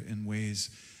Spirit in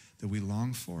ways that we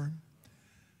long for.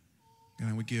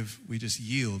 And we just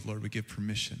yield, Lord, we give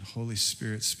permission. Holy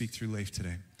Spirit, speak through Leif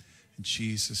today. In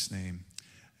Jesus' name,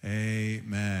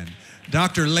 amen.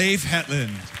 Dr. Leif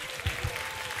Hetland.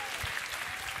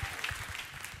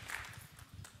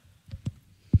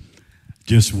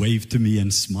 Just wave to me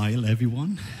and smile,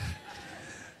 everyone.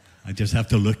 I just have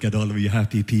to look at all of you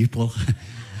happy people.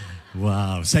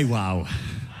 Wow. Say wow.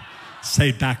 Say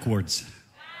it backwards.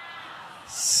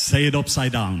 Say it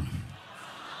upside down.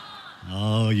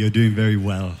 Oh, you're doing very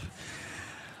well.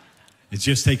 It's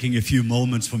just taking a few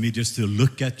moments for me just to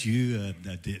look at you.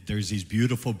 There's these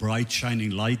beautiful, bright,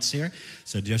 shining lights here.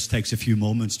 So it just takes a few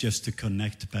moments just to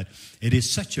connect. But it is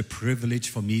such a privilege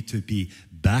for me to be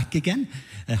back again.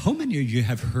 How many of you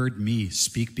have heard me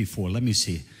speak before? Let me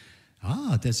see.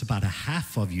 There's about a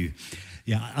half of you.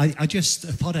 Yeah, I just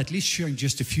thought at least sharing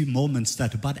just a few moments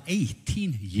that about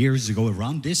 18 years ago,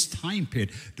 around this time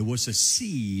period, there was a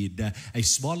seed, a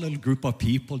small little group of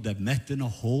people that met in a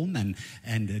home,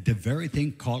 and the very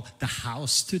thing called the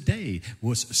house today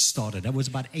was started. That was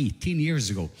about 18 years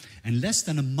ago. And less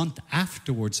than a month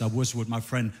afterwards, I was with my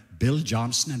friend Bill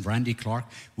Johnson and Randy Clark.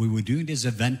 We were doing this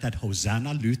event at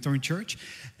Hosanna Lutheran Church,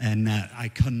 and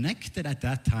I connected at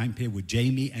that time here with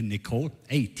Jamie and Nicole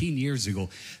 18 years ago.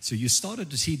 So you started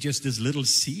to see just this little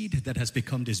seed that has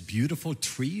become this beautiful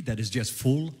tree that is just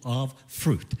full of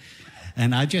fruit.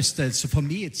 And I just, so for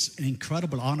me, it's an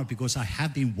incredible honor because I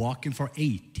have been walking for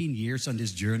 18 years on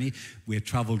this journey. We have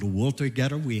traveled the world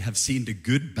together. We have seen the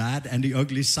good, bad, and the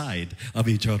ugly side of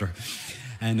each other.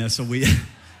 And so we...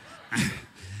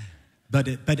 But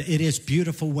it is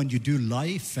beautiful when you do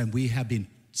life, and we have been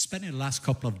spending the last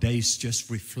couple of days just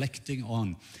reflecting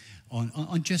on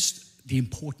just the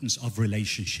importance of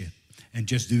relationship and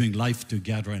just doing life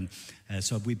together. And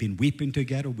so we've been weeping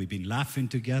together, we've been laughing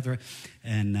together.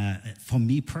 And for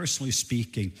me personally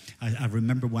speaking, I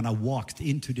remember when I walked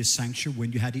into the sanctuary,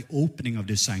 when you had the opening of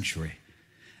the sanctuary.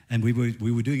 And we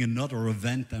were doing another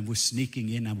event and was sneaking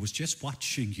in and was just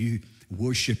watching you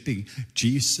worshiping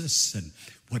Jesus, and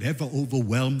whatever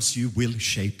overwhelms you will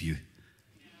shape you.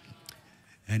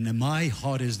 And my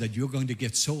heart is that you're going to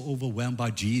get so overwhelmed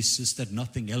by Jesus that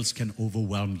nothing else can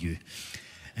overwhelm you.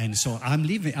 And so I'm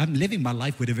living my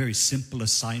life with a very simple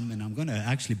assignment. I'm going to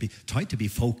actually try to be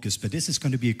focused, but this is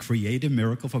going to be a creative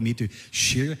miracle for me to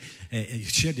share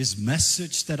this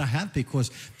message that I have,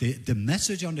 because the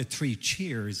message on the 3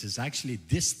 chairs is actually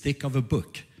this thick of a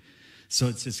book. So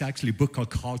it's actually a book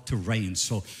called To Reign.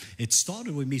 So it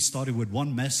started with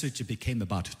one message. It became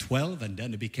about 12, and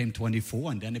then it became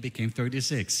 24, and then it became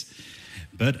 36.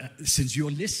 But since you're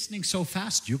listening so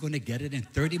fast, you're going to get it in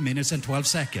 30 minutes and 12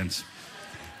 seconds.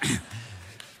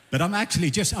 But I'm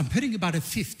putting about a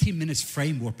 15 minutes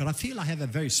framework, but I feel I have a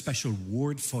very special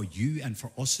word for you and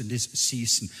for us in this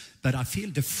season. But I feel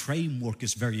the framework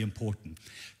is very important.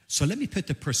 So let me put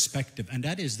the perspective, and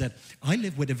that is that I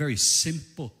live with a very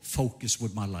simple focus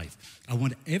with my life. I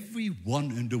want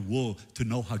everyone in the world to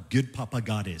know how good Papa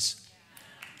God is.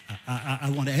 I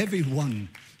want everyone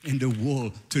in the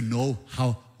world to know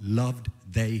how loved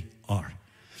they are.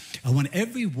 I want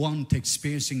everyone to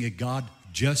experiencing a God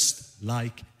just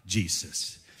like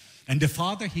Jesus. And the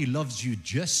Father, He loves you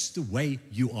just the way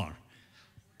you are.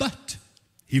 But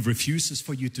He refuses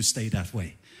for you to stay that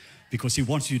way, because He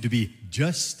wants you to be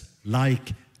just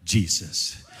like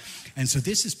Jesus. And so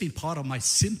this has been part of my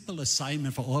simple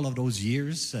assignment for all of those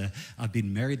years. I've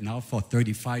been married now for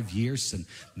 35 years, and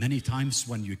many times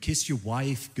when you kiss your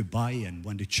wife goodbye, and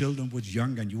when the children was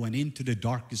young and you went into the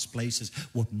darkest places,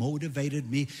 what motivated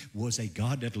me was a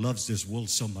God that loves this world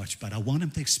so much, but I want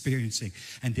them to experience it.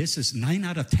 And this is 9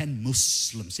 out of 10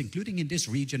 Muslims, including in this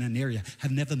region and area,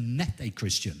 have never met a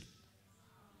Christian.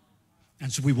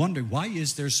 And so we wonder, why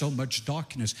is there so much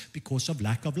darkness? Because of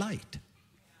lack of light.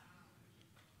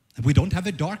 And we don't have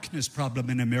a darkness problem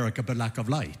in America, but lack of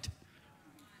light.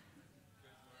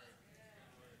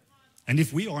 And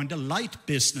if we are in the light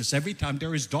business, every time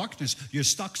there is darkness, your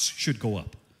stocks should go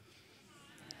up.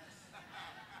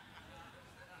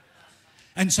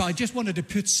 And so I just wanted to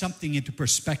put something into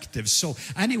perspective. So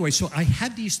anyway, so I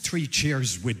had these 3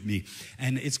 chairs with me,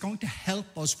 and it's going to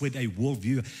help us with a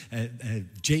worldview.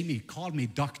 Jamie called me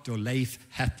Dr. Leif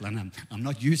Hetland. I'm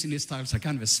not using this title, so I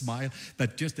kind of smile,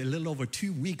 but just a little over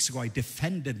 2 weeks ago, I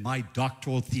defended my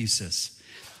doctoral thesis.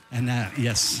 And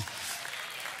yes.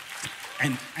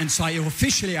 And so I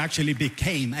officially actually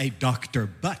became a doctor.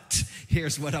 But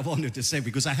here's what I wanted to say,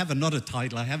 because I have another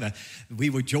title.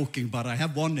 We were joking, but I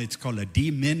have one. It's called a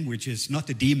D-Min, which is not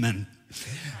a demon.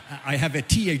 I have a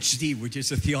THD, which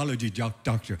is a theology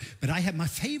doctor. But I have my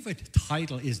favorite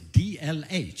title is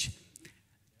DLH,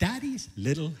 Daddy's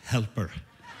Little Helper.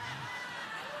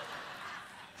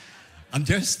 I'm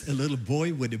just a little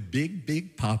boy with a big,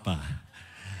 big papa.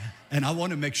 And I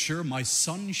want to make sure my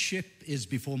sonship is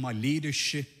before my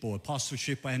leadership or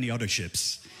apostleship or any other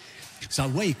ships. So I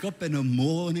wake up in the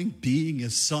morning being a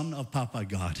son of Papa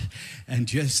God, and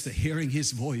just hearing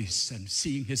His voice and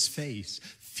seeing His face,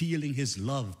 feeling His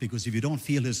love. Because if you don't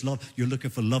feel His love, you're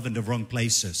looking for love in the wrong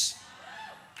places.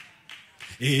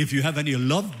 If you have any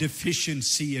love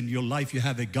deficiency in your life, you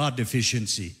have a God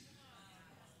deficiency.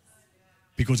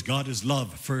 Because God is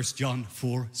love, 1 John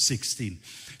 4:16.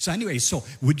 So anyway, so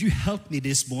would you help me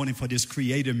this morning for this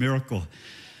creative miracle?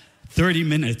 30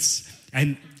 minutes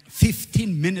and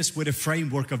 15 minutes with a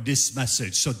framework of this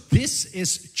message. So this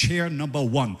is chair number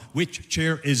 1. Which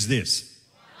chair is this?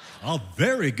 Oh,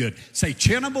 very good. Say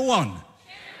chair number 1.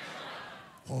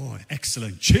 Oh,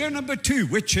 excellent. Chair number 2.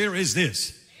 Which chair is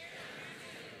this?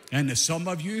 And some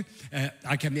of you,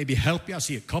 I can maybe help you. I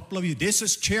see a couple of you. This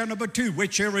is chair number 2.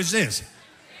 Which chair is this?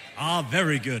 Ah,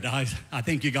 very good. I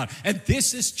think you got it. And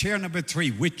this is chair number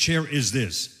 3. Which chair is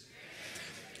this?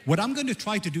 What I'm going to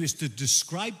try to do is to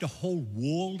describe the whole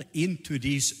world into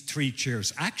these 3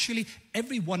 chairs. Actually,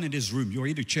 everyone in this room, you're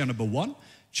either chair number 1,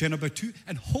 chair number 2,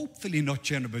 and hopefully not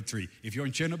chair number 3. If you're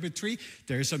in chair number 3,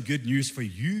 there is some good news for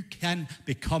you. You can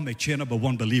become a chair number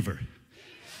 1 believer.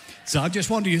 So I just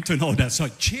wanted you to know that. So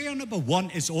chair number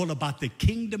 1 is all about the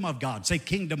kingdom of God. Say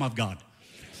kingdom of God.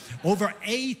 Over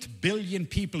 8 billion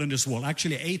people in this world,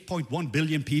 actually 8.1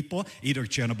 billion people, either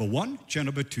chair number 1, chair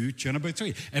number 2, chair number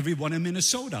 3. Everyone in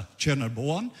Minnesota, chair number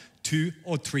 1, 2,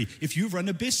 or 3. If you run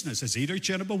a business, it's either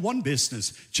chair number 1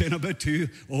 business, chair number 2,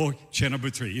 or chair number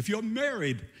 3. If you're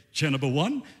married, chair number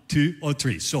 1, 2, or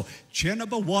 3. So chair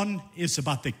number 1 is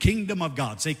about the kingdom of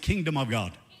God. Say kingdom of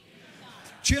God.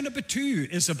 Chair number 2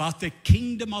 is about the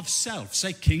kingdom of self.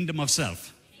 Say kingdom of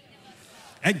self.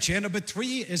 And chair number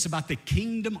 3 is about the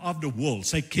kingdom of the world.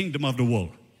 Say kingdom of the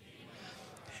world.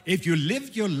 If you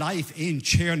live your life in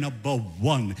chair number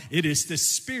 1, it is the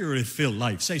spirit-filled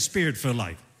life. Say spirit-filled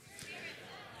life.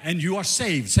 And you are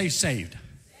saved. Say saved.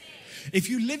 If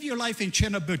you live your life in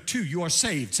chair number 2, you are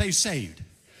saved. Say saved.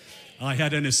 I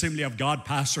had an Assembly of God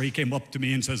pastor. He came up to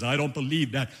me and says, I don't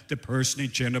believe that the person in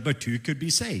chair number 2 could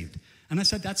be saved. And I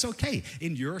said, that's okay.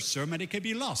 In your sermon, it can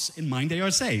be lost. In mine, they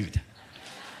are saved.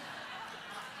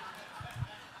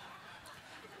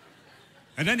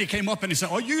 And then he came up and he said,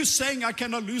 are you saying I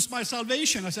cannot lose my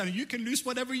salvation? I said, you can lose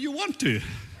whatever you want to.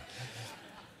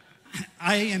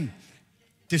 I am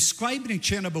describing in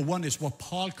chair number 1 is what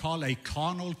Paul called a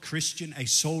carnal Christian, a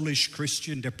soulish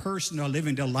Christian, the person who are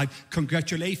living their life.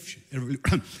 Congratulations.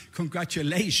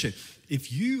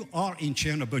 If you are in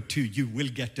chair number 2, you will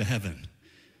get to heaven.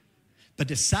 But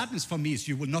the sadness for me is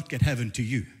you will not get heaven to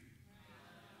you.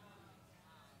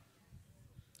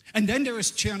 And then there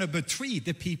is chair number 3,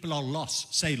 the people are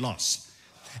lost. Say lost.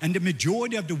 And the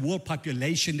majority of the world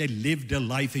population, they live their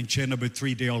life in chair number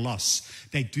 3, they are lost.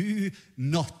 They do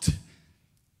not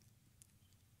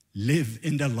live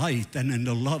in the light and in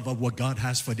the love of what God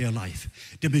has for their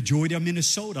life. The majority of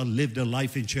Minnesota live their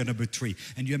life in chair number 3.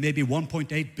 And you have maybe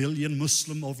 1.8 billion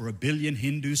Muslim, over 1 billion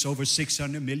Hindus, over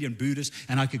 600 million Buddhists,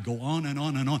 and I could go on and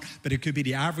on and on. But it could be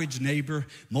the average neighbor.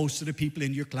 Most of the people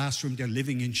in your classroom, they're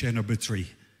living in chair number 3.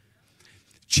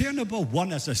 Chair number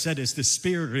 1, as I said, is the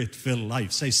spirit-filled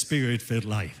life. Say spirit-filled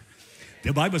life.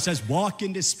 The Bible says, walk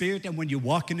in the Spirit, and when you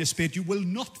walk in the Spirit, you will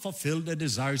not fulfill the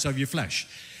desires of your flesh.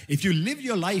 If you live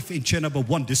your life in chair number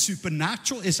 1, the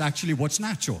supernatural is actually what's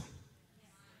natural.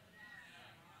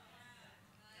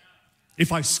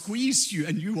 If I squeeze you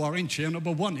and you are in chair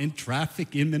number 1 in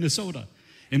traffic in Minnesota,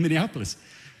 in Minneapolis,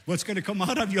 what's going to come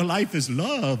out of your life is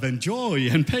love and joy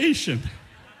and patience.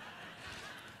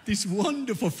 This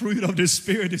wonderful fruit of the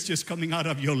Spirit is just coming out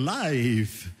of your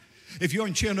life. If you're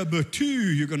in chair number 2,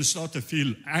 you're going to start to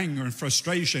feel anger and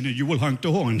frustration, and you will honk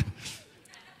the horn.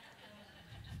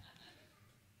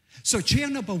 So chair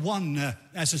number 1,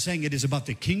 as I'm saying, it is about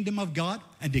the kingdom of God,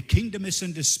 and the kingdom is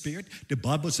in the Spirit. The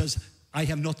Bible says, I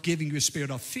have not given you a spirit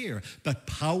of fear, but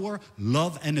power,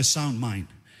 love, and a sound mind.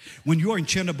 When you are in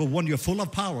chair number 1, you're full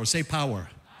of power. Say power,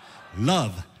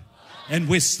 love, and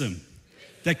wisdom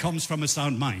that comes from a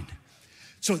sound mind.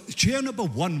 So chair number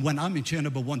 1, when I'm in chair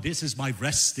number 1, this is my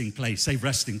resting place. Say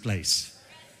resting place.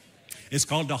 It's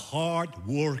called the hard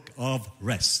work of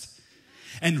rest.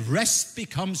 And rest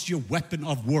becomes your weapon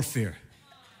of warfare.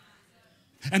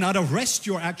 And out of rest,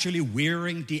 you're actually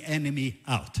wearing the enemy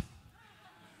out.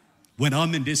 When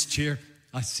I'm in this chair,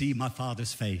 I see my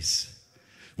Father's face.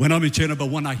 When I'm in chair number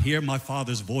 1, I hear my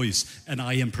Father's voice, and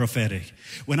I am prophetic.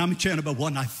 When I'm in chair number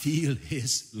 1, I feel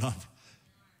His love.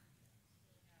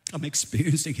 I'm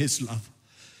experiencing His love,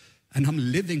 and I'm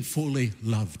living fully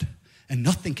loved, and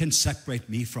nothing can separate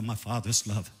me from my Father's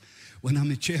love. When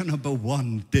I'm in chair number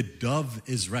 1, the dove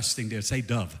is resting there. Say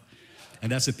dove.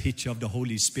 And that's a picture of the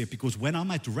Holy Spirit, because when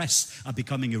I'm at rest, I'm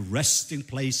becoming a resting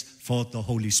place for the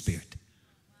Holy Spirit.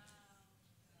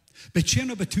 But chair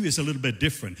number 2 is a little bit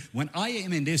different. When I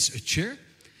am in this chair,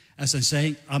 as I'm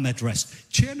saying, I'm at rest.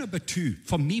 Chair number 2,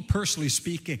 for me personally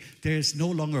speaking, there is no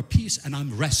longer peace, and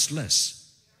I'm restless.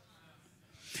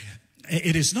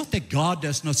 It is not that God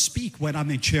does not speak when I'm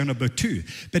in chair number 2,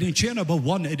 but in chair number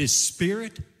 1, it is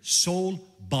spirit, soul,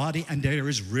 body, and there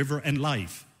is river and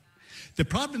life. The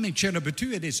problem in chair number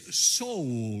 2, it is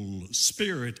soul,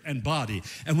 spirit, and body.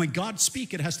 And when God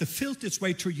speaks, it has to filter its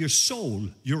way through your soul,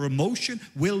 your emotion,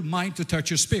 will, mind to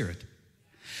touch your spirit.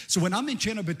 So when I'm in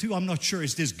chair number 2, I'm not sure,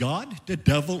 is this God, the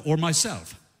devil, or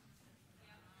myself?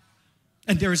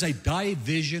 And there is a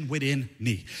division within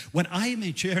me. When I am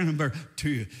in chair number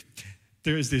 2,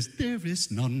 there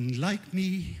is none like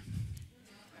me.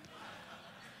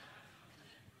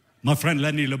 My friend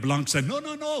Lenny LeBlanc said,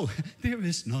 no, there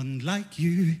is none like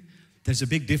you. There's a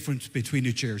big difference between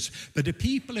the chairs. But the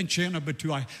people in chair number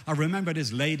 2, I remember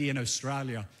this lady in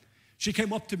Australia. She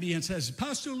came up to me and says,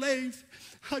 Pastor Leif,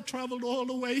 I traveled all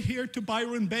the way here to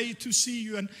Byron Bay to see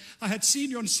you, and I had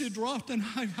seen you on Sid Roth, and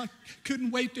I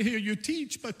couldn't wait to hear you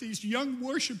teach, but these young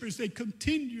worshipers, they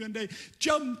continue, and they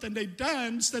jumped, and they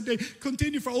danced, and they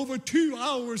continued for over 2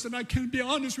 hours, and I can be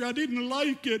honest with you, I didn't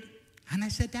like it. And I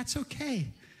said, that's okay.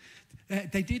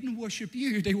 They didn't worship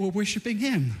you, they were worshiping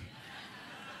him.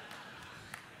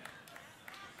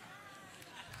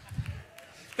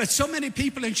 But so many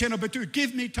people in chair number 2,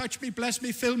 give me, touch me, bless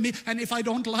me, fill me, and if I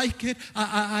don't like it,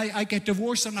 I get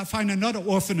divorced and I find another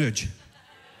orphanage.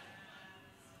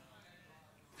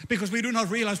 Because we do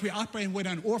not realize we operate with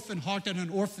an orphan heart and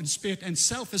an orphan spirit, and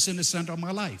self is in the center of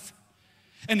my life.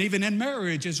 And even in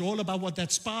marriage, it's all about what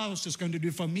that spouse is going to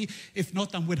do for me. If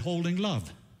not, I'm withholding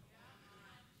love.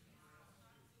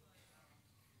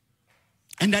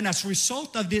 And then as a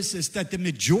result of this is that the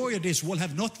majority of this will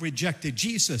have not rejected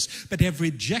Jesus, but have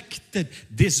rejected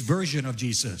this version of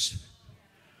Jesus.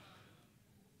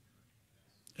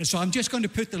 And so I'm just going to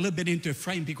put a little bit into a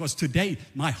frame, because today,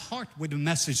 my heart with the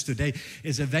message today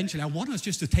is eventually, I want us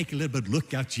just to take a little bit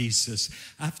look at Jesus.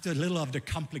 After a little of the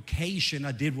complication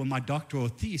I did with my doctoral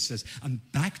thesis, I'm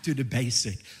back to the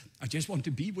basic. I just want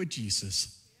to be with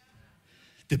Jesus.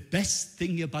 The best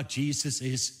thing about Jesus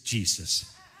is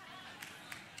Jesus.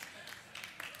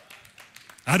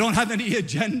 I don't have any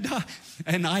agenda,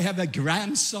 and I have a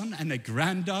grandson and a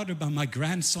granddaughter, but my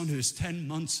grandson who is 10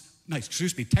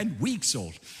 weeks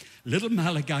old. Little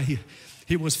Malachi,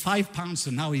 he was 5 pounds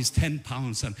and now he's 10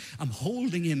 pounds, and I'm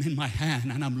holding him in my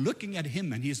hand and I'm looking at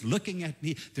him and he's looking at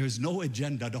me. There's no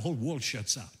agenda. The whole world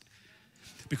shuts out.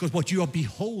 Because what you are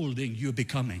beholding, you're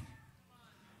becoming.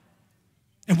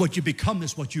 And what you become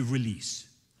is what you release.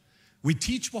 We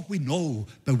teach what we know,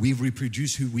 but we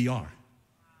reproduce who we are.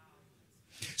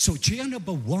 So chair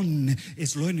number 1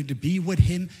 is learning to be with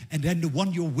him, and then the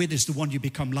one you're with is the one you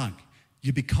become like.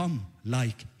 You become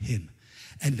like him.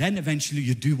 And then eventually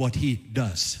you do what he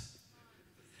does.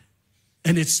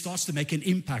 And it starts to make an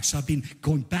impact. So I've been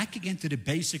going back again to the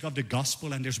basic of the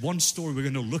gospel, and there's one story we're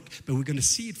going to look, but we're going to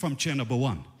see it from chair number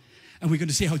 1. And we're going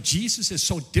to see how Jesus is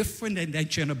so different than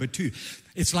chair number 2.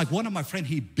 It's like one of my friends,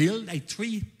 he built a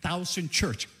 3,000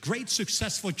 church. Great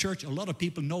successful church. A lot of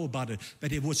people know about it,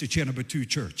 but it was a chair number 2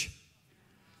 church.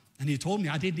 And he told me,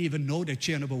 I didn't even know that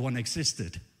chair number 1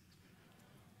 existed.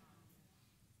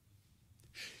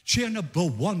 Chair number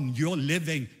 1, you're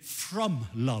living from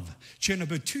love. Chair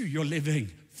number 2, you're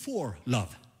living for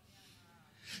love.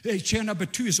 Chair number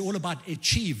 2 is all about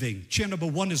achieving. Chair number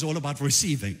 1 is all about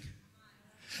receiving.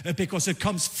 Because it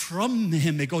comes from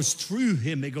him, it goes through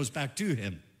him, it goes back to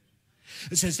him.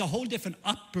 It says a whole different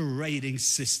operating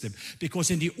system. Because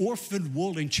in the orphan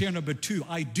world in chair number 2,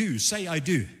 I do, say I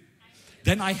do.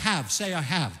 Then I have, say I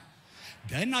have.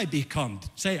 Then I become,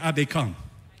 say I become.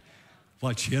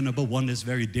 While chair number 1 is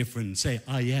very different, say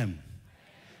I am.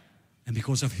 And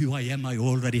because of who I am, I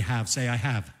already have, say I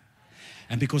have.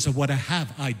 And because of what I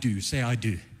have, I do, say I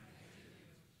do.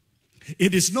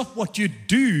 It is not what you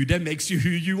do that makes you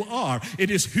who you are. It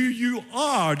is who you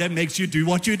are that makes you do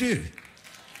what you do.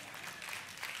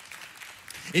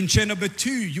 In chair number 2,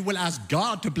 you will ask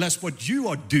God to bless what you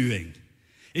are doing.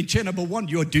 In chair number 1,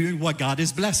 you're doing what God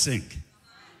is blessing.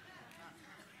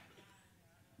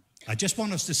 I just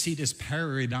want us to see this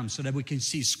paradigm so that we can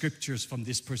see scriptures from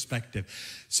this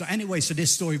perspective. So anyway, so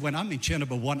this story, when I'm in chair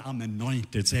number 1, I'm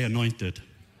anointed. Say anointed.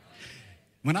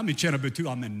 When I'm in chair number 2,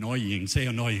 I'm annoying. Say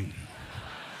annoying.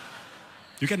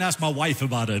 You can ask my wife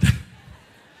about it.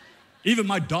 Even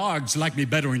my dogs like me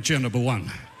better in chair number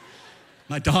 1.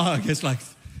 My dog is like...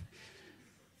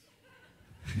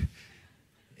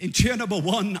 In chair number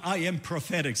 1, I am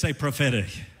prophetic. Say prophetic.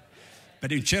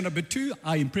 But in chair number 2,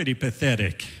 I am pretty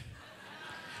pathetic.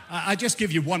 I just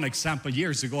give you one example.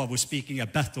 Years ago, I was speaking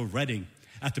at Bethel Reading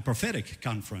at the prophetic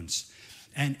conference.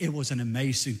 And it was an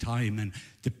amazing time. And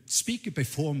the speaker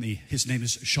before me, his name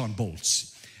is Sean Bolts.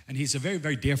 And he's a very,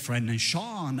 very dear friend. And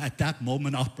Sean, at that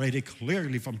moment, operated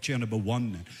clearly from chair number 1.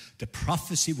 And the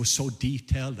prophecy was so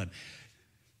detailed that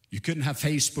you couldn't have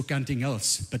Facebook, anything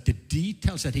else. But the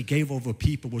details that he gave over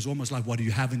people was almost like, what do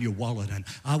you have in your wallet? And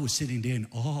I was sitting there in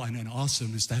awe and in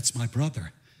awesomeness. That's my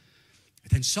brother.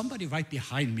 And then somebody right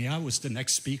behind me, I was the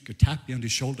next speaker, tapped me on the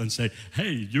shoulder and said,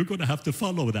 hey, you're going to have to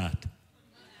follow that.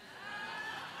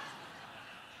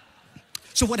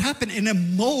 So what happened? In a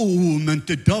moment,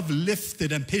 the dove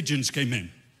lifted and pigeons came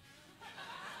in.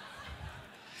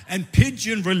 And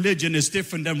pigeon religion is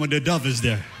different than when the dove is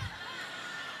there.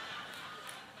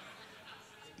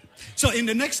 So in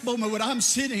the next moment when I'm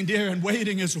sitting there and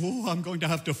waiting is, oh, I'm going to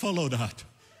have to follow that.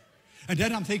 And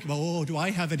then I'm thinking, oh, do I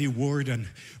have any word? And,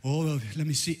 oh, let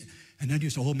me see. And then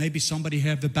you say, oh, maybe somebody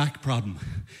have a back problem.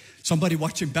 Somebody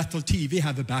watching Bethel TV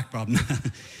have a back problem.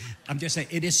 I'm just saying,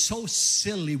 it is so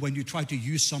silly when you try to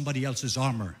use somebody else's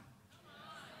armor.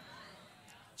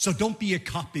 So don't be a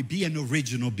copy, be an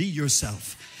original, be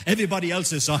yourself. Everybody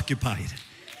else is occupied.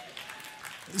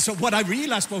 So what I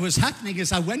realized what was happening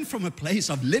is I went from a place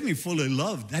of living full of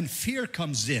love, then fear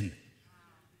comes in.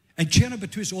 And chair number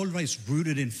 2 is always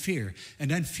rooted in fear.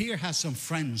 And then fear has some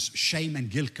friends, shame and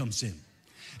guilt comes in.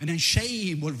 And then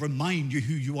shame will remind you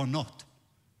who you are not.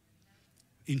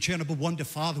 In chair number 1, the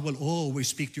Father will always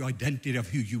speak to your identity of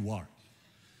who you are.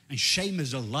 And shame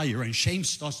is a liar, and shame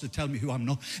starts to tell me who I'm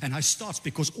not. And I start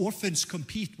because orphans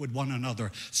compete with one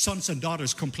another. Sons and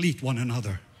daughters complete one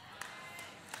another.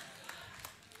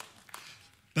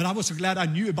 But I was so glad I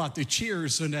knew about the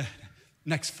cheers. In the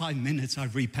next 5 minutes, I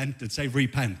repented. Say,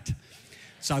 repent.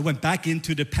 So I went back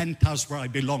into the penthouse where I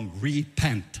belong.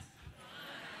 Repent.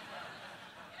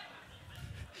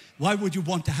 Why would you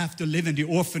want to have to live in the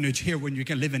orphanage here when you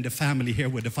can live in the family here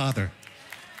with the Father?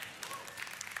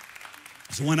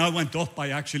 So when I went up,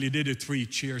 I actually did the 3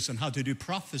 cheers and how to do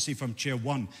prophecy from chair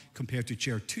 1 compared to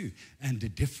chair 2. And the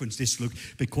difference this look,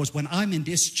 because when I'm in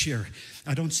this chair,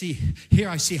 I don't see, here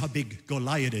I see how big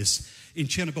Goliath is. In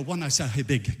chair number 1, I see how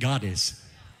big God is.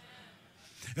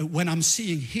 When I'm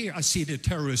seeing here, I see the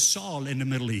terrorist Saul in the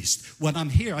Middle East. When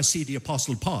I'm here, I see the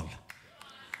Apostle Paul.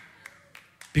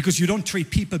 Because you don't treat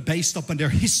people based upon their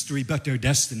history, but their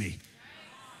destiny.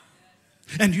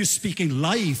 And you're speaking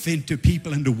life into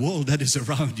people in the world that is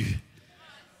around you.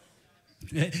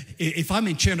 If I'm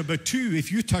in chair number 2,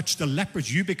 if you touch the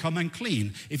lepers, you become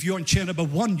unclean. If you're in chair number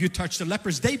 1, you touch the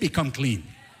lepers, they become clean.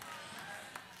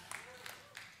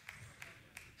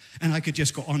 And I could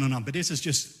just go on and on, but this is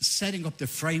just setting up the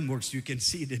frameworks. You can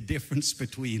see the difference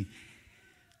between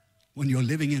when you're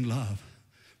living in love,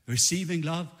 receiving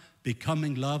love,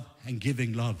 becoming love, and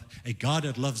giving love. A God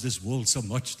that loves this world so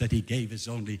much that He gave His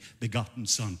only begotten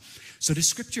Son. So the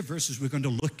scripture verses we're going to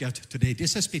look at today,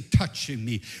 this has been touching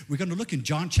me. We're going to look in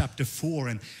John chapter 4,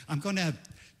 and I'm going to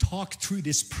talk through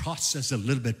this process a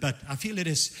little bit, but I feel it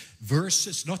is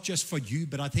verses, not just for you,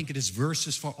 but I think it is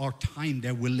verses for our time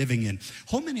that we're living in.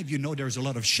 How many of you know there's a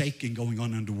lot of shaking going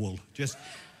on in the world? Just,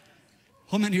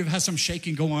 how many of you have some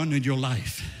shaking going on in your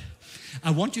life?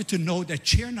 I want you to know that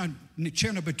chair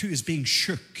number 2 is being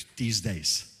shook these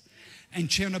days. And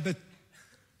chair number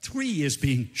 3 is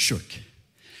being shook.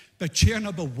 But chair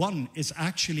number 1 is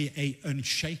actually an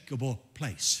unshakable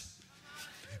place.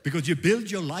 Because you build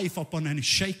your life upon an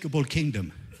unshakable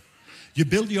kingdom. You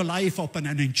build your life upon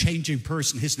an unchanging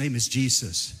person. His name is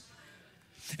Jesus.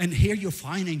 And here you're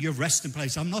finding your resting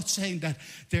place. I'm not saying that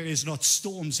there is not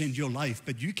storms in your life,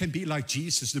 but you can be like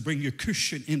Jesus to bring your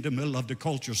cushion in the middle of the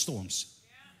culture storms.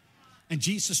 And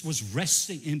Jesus was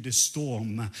resting in the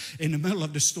storm. In the middle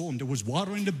of the storm, there was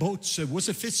water in the boats. It was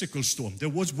a physical storm. There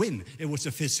was wind. It was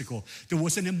a physical. There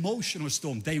was an emotional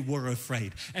storm. They were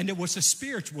afraid. And there was a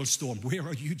spiritual storm. Where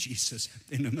are you, Jesus,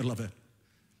 in the middle of it?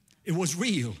 It was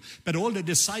real, but all the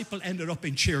disciples ended up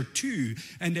in chair 2,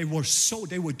 and they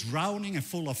were drowning and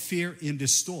full of fear in the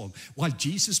storm. While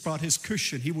Jesus brought His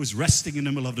cushion, He was resting in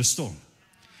the middle of the storm.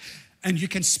 And you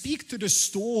can speak to the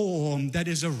storm that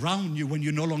is around you when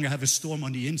you no longer have a storm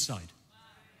on the inside.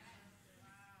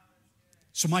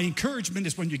 So my encouragement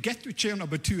is when you get to chair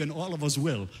number 2, and all of us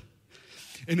will,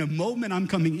 in a moment I'm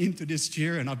coming into this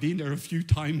chair, and I've been there a few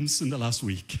times in the last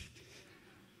week.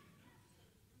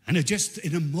 And it just,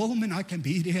 in a moment I can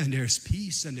be there and there's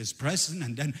peace and there's presence,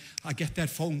 and then I get that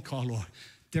phone call or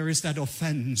there is that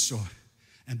offense,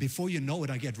 and before you know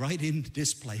it I get right in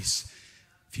this place,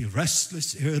 feel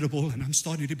restless, irritable, and I'm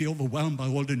starting to be overwhelmed by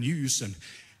all the news, and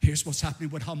here's what's happening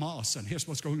with Hamas, and here's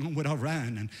what's going on with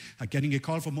Iran, and I'm getting a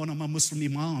call from one of my Muslim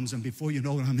imams, and before you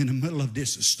know it I'm in the middle of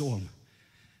this storm.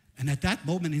 And at that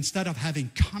moment, instead of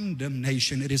having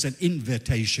condemnation, it is an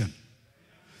invitation.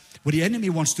 Where the enemy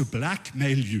wants to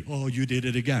blackmail you. Oh, you did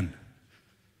it again.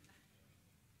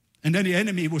 And then the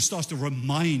enemy will start to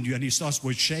remind you, and he starts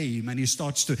with shame, and then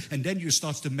you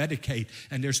start to medicate.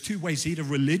 And there's 2 ways, either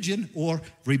religion or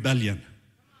rebellion.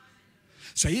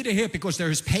 So either here, because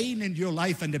there is pain in your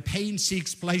life, and the pain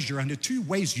seeks pleasure, and the 2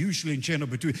 ways usually in chair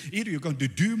number 2, either you're going to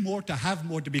do more, to have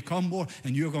more, to become more,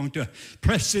 and you're going to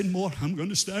press in more. I'm going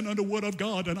to stand on the word of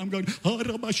God, and I'm going,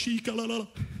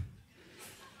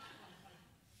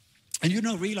 And you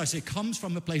don't realize it comes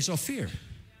from a place of fear.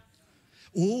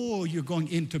 Or you're going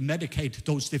in to medicate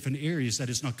those different areas that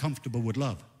is not comfortable with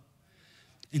love.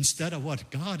 Instead of what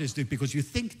God is doing, because you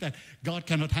think that God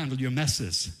cannot handle your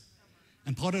messes.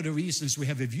 And part of the reason is we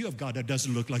have a view of God that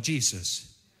doesn't look like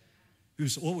Jesus,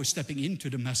 who's always stepping into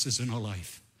the messes in our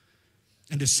life.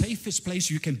 And the safest place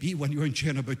you can be when you're in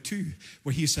chair number 2,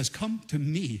 where he says, come to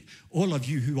me, all of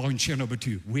you who are in chair number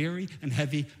 2, weary and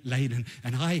heavy laden,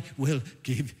 and I will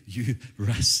give you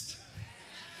rest.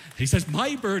 He says,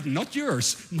 my burden, not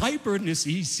yours, my burden is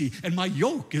easy and my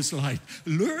yoke is light.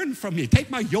 Learn from me.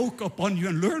 Take my yoke upon you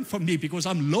and learn from me, because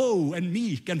I'm low and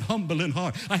meek and humble in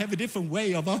heart. I have a different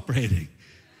way of operating.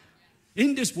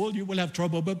 In this world you will have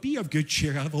trouble, but be of good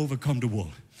cheer. I've overcome the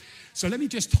world. So let me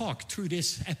just talk through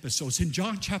this episode. In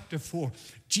John chapter 4,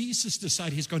 Jesus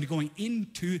decided he's going to go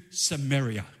into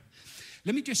Samaria.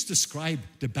 Let me just describe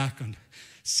the background.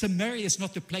 Samaria is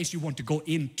not the place you want to go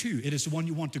into. It is the one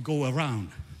you want to go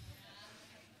around.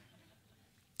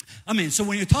 So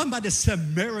when you're talking about the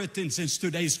Samaritans in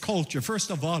today's culture, first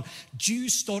of all,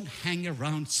 Jews don't hang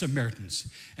around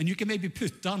Samaritans. And you can maybe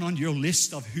put down on your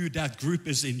list of who that group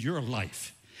is in your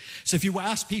life. So if you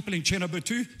ask people in chair number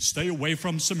 2, stay away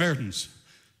from Samaritans.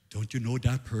 Don't you know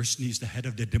that person is the head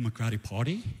of the Democratic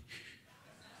Party?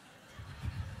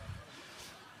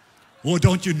 Or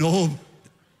don't you know,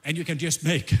 and you can just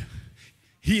make,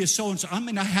 he is so-and-so.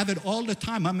 I have it all the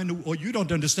time. Or you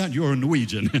don't understand, you're a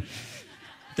Norwegian.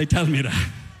 They tell me that.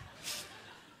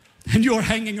 And you're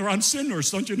hanging around sinners,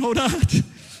 don't you know that?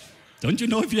 Don't you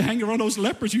know if you hang around those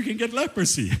lepers, you can get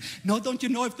leprosy? No, don't you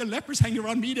know if the lepers hang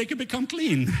around me, they can become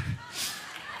clean?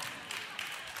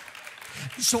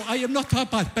 So I am not talking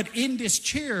about, but in this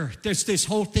chair, there's this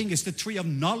whole thing, is the tree of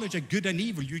knowledge of good and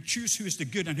evil. You choose who is the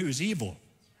good and who is evil.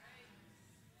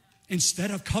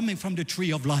 Instead of coming from the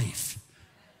tree of life.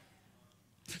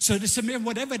 So the Samaritan,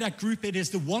 whatever that group it is,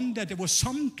 the one that there was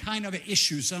some kind of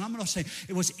issues, and I'm not saying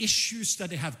it was issues that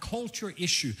they have culture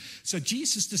issue. So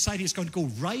Jesus decided he's going to go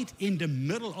right in the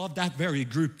middle of that very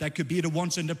group. That could be the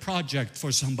ones in the project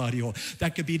for somebody, or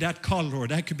that could be that color, or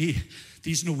that could be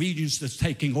these Norwegians that's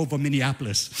taking over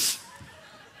Minneapolis.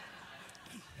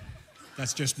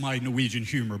 That's just my Norwegian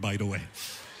humor, by the way.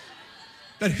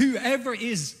 But whoever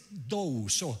is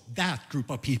those or that group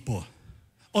of people,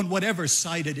 on whatever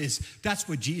side it is, that's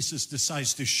where Jesus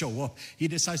decides to show up. He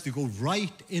decides to go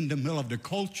right in the middle of the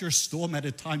culture storm at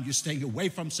a time. You're staying away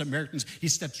from Samaritans. He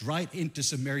steps right into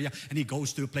Samaria, and he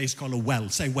goes to a place called a well.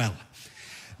 Say well.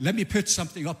 Let me put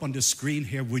something up on the screen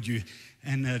here, would you?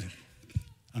 And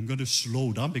I'm going to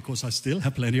slow down because I still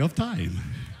have plenty of time.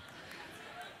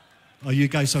 Are you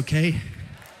guys okay?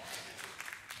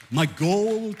 My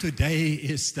goal today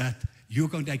is that you're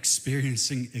going to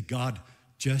experiencing a God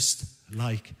just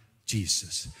like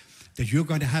Jesus. That you're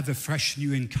going to have a fresh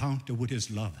new encounter with his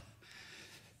love.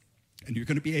 And you're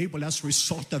going to be able, as a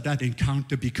result of that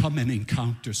encounter, become an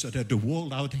encounter, so that the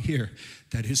world out here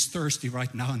that is thirsty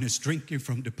right now and is drinking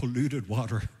from the polluted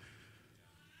water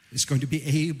is going to be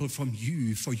able for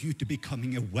you to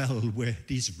becoming a well where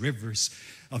these rivers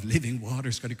of living water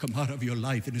is going to come out of your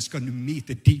life, and it's going to meet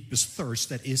the deepest thirst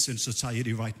that is in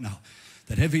society right now.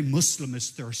 That every Muslim is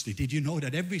thirsty. Did you know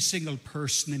that every single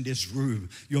person in this room,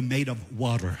 you're made of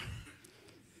water?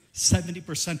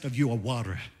 70% of you are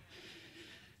water.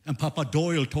 And Papa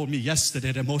Doyle told me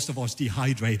yesterday that most of us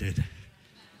dehydrated.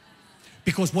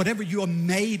 Because whatever you are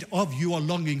made of, you are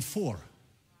longing for.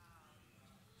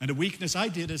 And the weakness I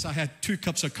did is I had 2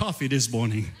 cups of coffee this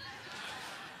morning.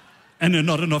 And then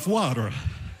not enough water.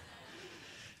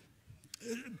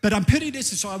 But I'm putting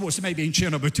this, so I was maybe in chair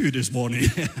number 2 this morning.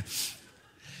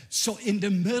 So in the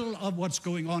middle of what's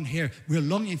going on here, we're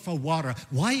longing for water.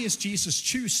 Why is Jesus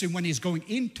choosing when he's going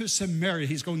into Samaria,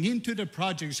 he's going into the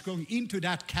project, he's going into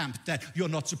that camp that you're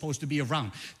not supposed to be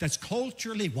around? That's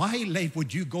culturally, why, Leif,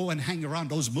 would you go and hang around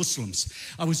those Muslims?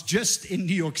 I was just in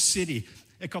New York City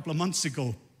a couple of months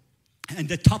ago, and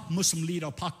the top Muslim leader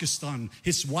of Pakistan,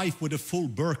 his wife with a full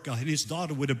burqa and his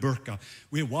daughter with a burqa,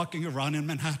 we're walking around in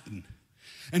Manhattan.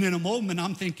 And in a moment,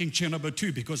 I'm thinking chair number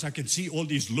 2, because I can see all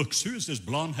these looks. Who's this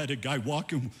blonde-headed guy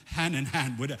walking hand in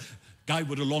hand with a guy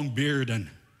with a long beard? And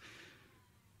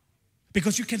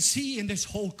because you can see in this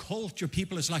whole culture,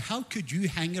 people is like, how could you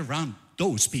hang around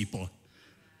those people?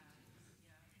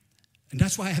 And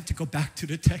that's why I have to go back to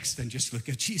the text and just look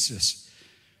at Jesus.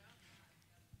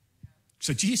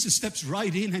 So Jesus steps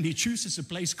right in, and he chooses a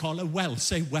place called a well.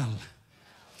 Say well.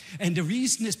 And the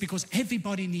reason is because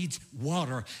everybody needs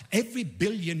water. Every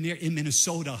billionaire in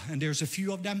Minnesota, and there's a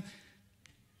few of them,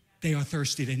 They are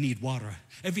thirsty, they need water.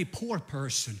 Every poor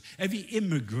person, every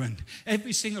immigrant,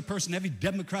 every single person, every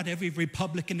Democrat, every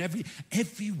Republican,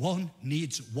 everyone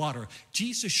needs water.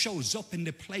 Jesus shows up in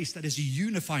the place that is a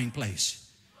unifying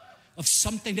place of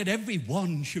something that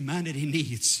everyone, humanity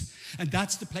needs. And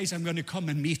that's the place I'm going to come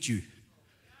and meet you.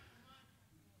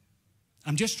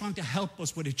 I'm just trying to help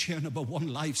us with a chair number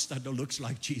one lifestyle that looks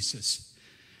like Jesus.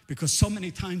 Because so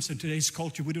many times in today's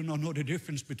culture, we do not know the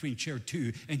difference between chair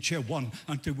 2 and chair 1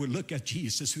 until we look at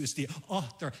Jesus, who is the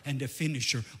author and the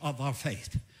finisher of our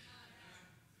faith.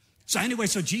 So anyway,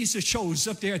 so Jesus shows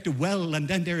up there at the well, and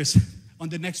then there is, on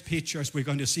the next picture, as we're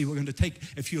going to see, we're going to take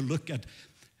a few look at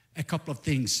a couple of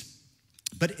things.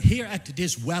 But here at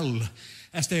this well,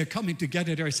 as they are coming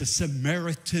together, there is a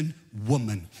Samaritan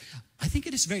woman. I think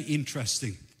it is very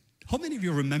interesting. How many of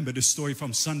you remember the story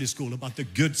from Sunday school about the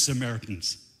Good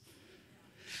Samaritans?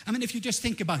 I mean, if you just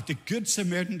think about the Good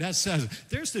Samaritan, that says,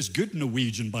 there's this good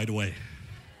Norwegian, by the way.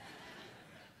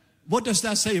 What does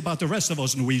that say about the rest of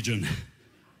us Norwegian?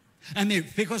 I mean,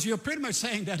 because you're pretty much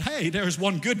saying that, hey, there's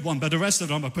one good one, but the rest of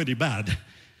them are pretty bad.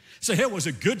 So here was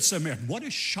a Good Samaritan. What a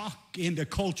shock in the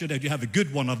culture that you have a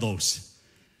good one of those.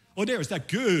 Or there's that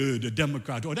good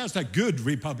Democrat, or there's that good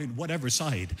Republican, whatever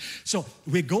side. So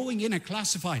we're going in and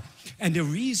classify. And the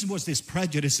reason was this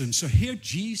prejudice. And so here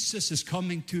Jesus is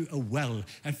coming to a well.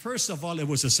 And first of all, it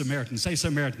was a Samaritan. Say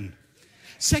Samaritan.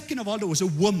 Second of all, it was a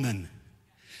woman.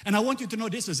 And I want you to know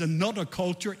this is another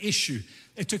culture issue.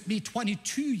 It took me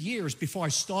 22 years before I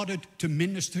started to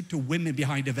minister to women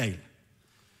behind the veil.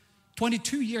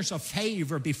 22 years of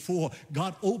favor before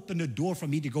God opened the door for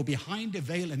me to go behind the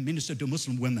veil and minister to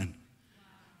Muslim women.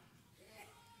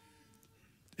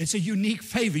 It's a unique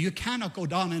favor. You cannot go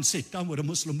down and sit down with a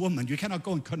Muslim woman. You cannot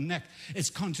go and connect.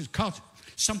 It's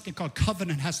something called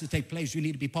covenant has to take place. You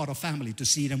need to be part of family to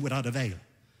see them without a veil.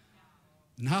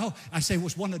 Now, I say it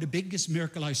was one of the biggest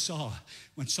miracles I saw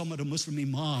when some of the Muslim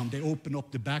imam, they opened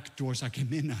up the back doors. I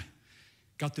came in, I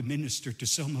got to minister to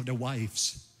some of the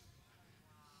wives.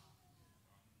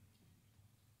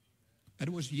 But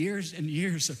it was years and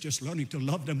years of just learning to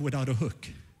love them without a hook.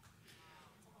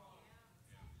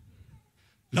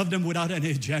 Love them without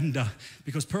any agenda,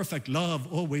 because perfect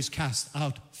love always casts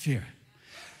out fear.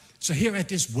 So here at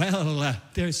this well,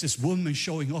 there's this woman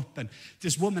showing up, and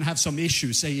this woman has some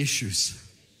issues, say issues.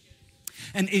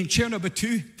 And in chair number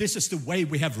 2, this is the way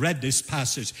we have read this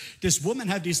passage. This woman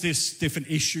had these different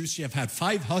issues. She have had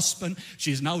 5 husbands.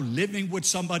 She's now living with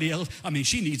somebody else. I mean,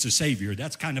 she needs a savior.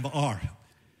 That's kind of our.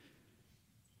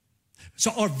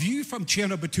 So our view from chair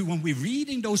number 2, when we're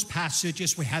reading those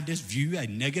passages, we have this view, a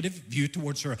negative view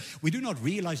towards her. We do not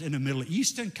realize in the Middle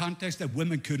Eastern context that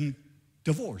women couldn't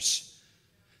divorce.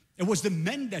 It was the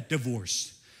men that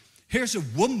divorced. Here's a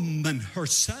woman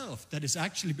herself that has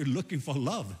actually been looking for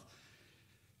love.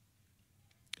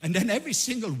 And then every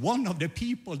single one of the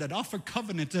people that offered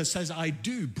covenant that says, I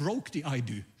do, broke the I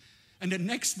do. And the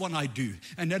next one I do.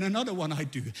 And then another one I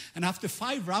do. And after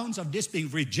 5 rounds of this being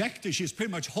rejected, she's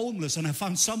pretty much homeless, and I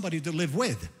found somebody to live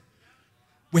with.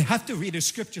 We have to read the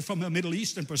scripture from a Middle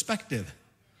Eastern perspective.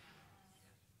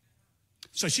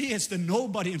 So she is the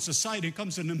nobody in society,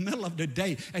 comes in the middle of the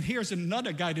day, and here's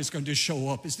another guy that's going to show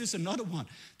up. Is this another one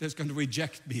that's going to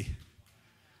reject me?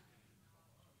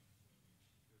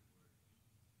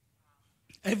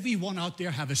 Everyone out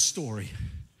there have a story.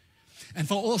 And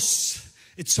for us,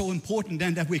 it's so important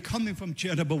then that we're coming from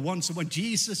chair number 1. So when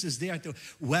Jesus is there at the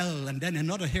well, and then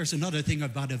here's another thing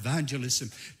about evangelism.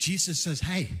 Jesus says,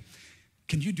 hey,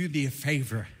 can you do me a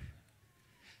favor?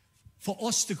 For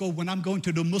us to go, when I'm going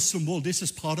to the Muslim world, this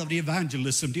is part of the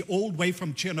evangelism. The old way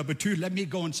from chair number 2, let me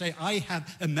go and say, I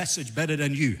have a message better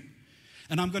than you.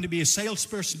 And I'm going to be a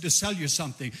salesperson to sell you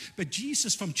something. But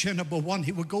Jesus from chair number 1,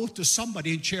 he will go to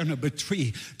somebody in chair number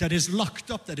 3 that is locked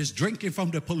up, that is drinking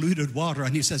from the polluted water.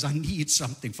 And he says, I need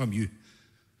something from you.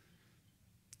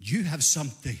 You have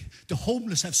something. The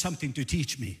homeless have something to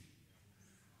teach me.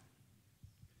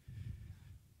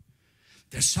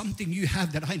 There's something you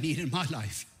have that I need in my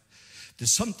life.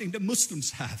 There's something that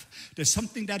Muslims have. There's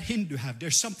something that Hindu have.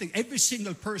 There's something, every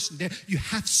single person there, you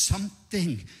have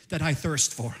something that I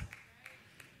thirst for.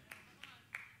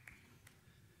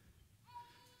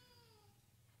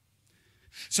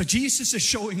 So Jesus is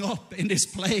showing up in this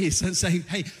place and saying,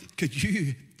 hey, could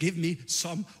you give me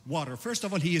some water? First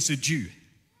of all, he is a Jew.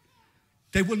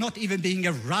 They will not even be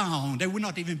around. They will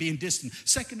not even be in distance.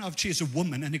 Second off, she is a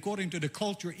woman. And according to the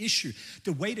culture issue,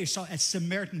 the way they saw a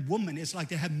Samaritan woman is like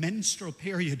they have menstrual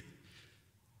period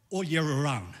all year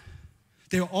around.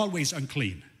 They are always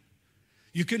unclean.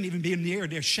 You couldn't even be near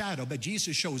their shadow, but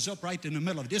Jesus shows up right in the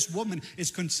middle of it. This woman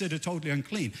is considered totally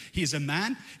unclean. He's a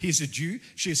man, he's a Jew,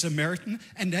 she's Samaritan,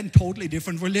 and then totally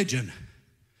different religion.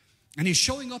 And he's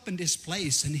showing up in this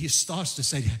place, and he starts to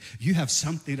say, you have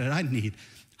something that I need.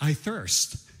 I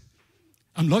thirst.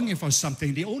 I'm longing for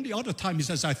something. The only other time he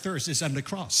says I thirst is on the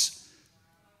cross.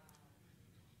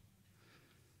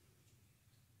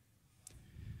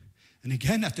 And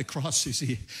again at the cross, you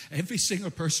see, every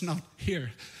single person out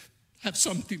here have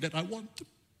something that I want.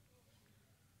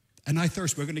 And I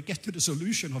thirst. We're going to get to the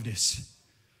solution of this.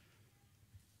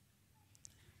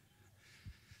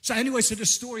 So anyway, so the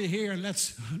story here,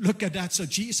 let's look at that. So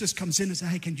Jesus comes in and says,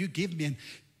 hey, can you give me? And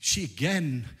she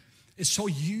again is so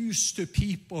used to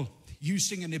people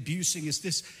using and abusing. Is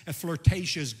this a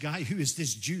flirtatious guy? Who is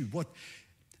this Jew? What?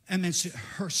 And then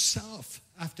herself,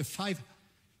 after 5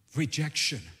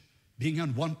 rejection, being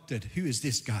unwanted, who is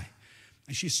this guy?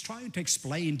 And she's trying to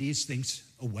explain these things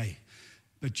away.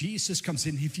 But Jesus comes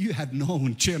in. If you had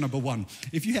known, chair number 1,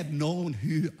 if you had known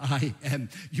who I am,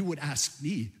 you would ask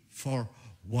me for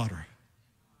water.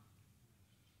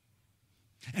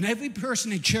 And every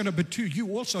person in chair number 2,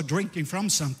 you also are drinking from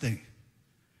something.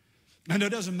 And it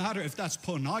doesn't matter if that's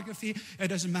pornography. It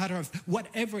doesn't matter if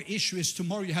whatever issue is,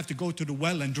 tomorrow you have to go to the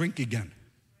well and drink again.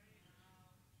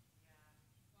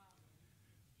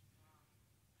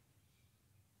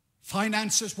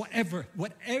 Finances, whatever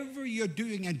you're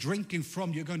doing and drinking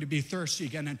from, you're going to be thirsty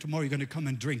again, and tomorrow you're going to come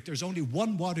and drink. There's only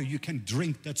one water you can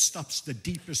drink that stops the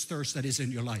deepest thirst that is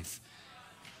in your life.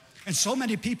 And so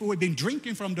many people have been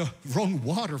drinking from the wrong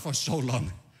water for so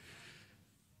long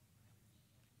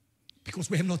because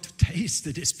we have not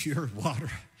tasted this pure water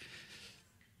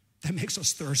that makes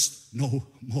us thirst no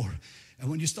more. And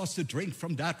when you start to drink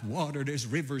from that water, there's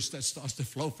rivers that starts to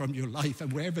flow from your life.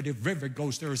 And wherever the river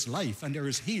goes, there is life, and there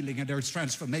is healing, and there is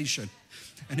transformation.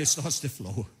 And it starts to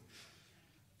flow.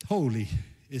 Holy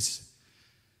is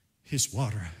his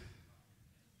water.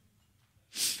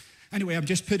 Anyway, I'm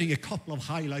just putting a couple of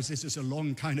highlights. This is a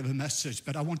long kind of a message,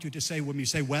 but I want you to say with me,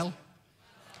 say well,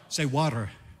 say water,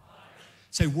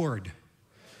 say word.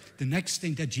 The next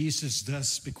thing that Jesus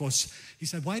does, because he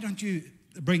said, why don't you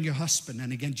bring your husband?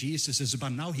 And again, Jesus is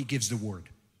about, now he gives the word.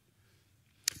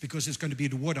 Because it's going to be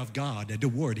the word of God, the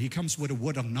word. He comes with a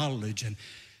word of knowledge.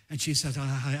 And she says,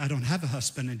 I don't have a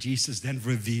husband. And Jesus then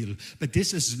revealed. But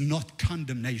this is not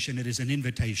condemnation. It is an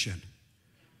invitation.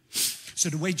 So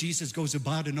the way Jesus goes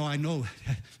about it, I know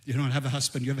you don't have a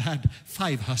husband. You've had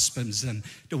 5 husbands. And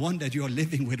the one that you're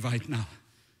living with right now,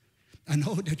 I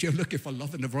know that you're looking for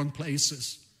love in the wrong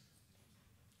places.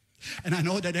 And I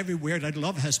know that everywhere that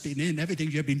love has been in, everything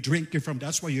you've been drinking from,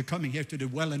 that's why you're coming here to the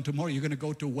well, and tomorrow you're going to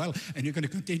go to a well, and you're going to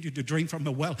continue to drink from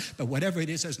the well. But whatever it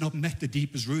is has not met the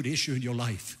deepest root issue in your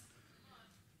life.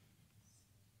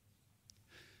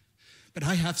 But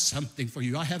I have something for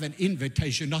you. I have an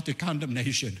invitation, not a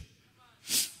condemnation.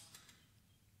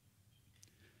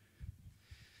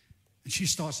 And she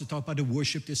starts to talk about the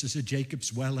worship. This is a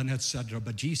Jacob's well and etc.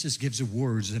 But Jesus gives the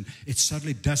words, and it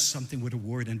suddenly does something with the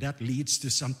word, and that leads to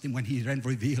something. When he then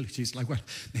reveals, he's like, well,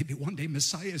 maybe one day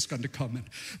Messiah is going to come, and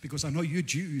because I know you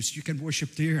Jews, you can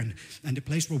worship there and the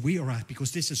place where we are at,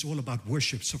 because this is all about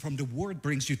worship. So from the word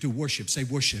brings you to worship. Say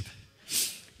worship.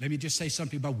 Let me just say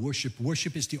something about worship.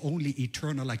 Worship is the only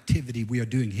eternal activity we are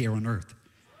doing here on earth.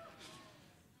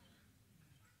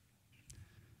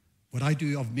 What I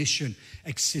do of mission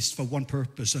exists for one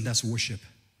purpose, and that's worship.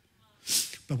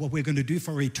 But what we're going to do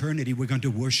for eternity, we're going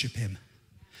to worship him.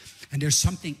 And there's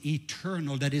something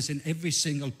eternal that is in every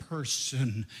single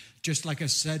person. Just like I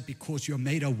said, because you're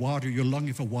made of water, you're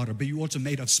longing for water, but you're also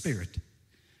made of spirit.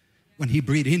 When he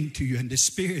breathed into you, and the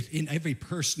spirit in every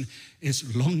person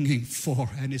is longing for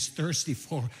and is thirsty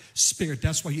for spirit.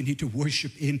 That's why you need to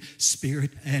worship in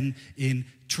spirit and in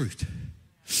truth.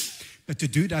 But to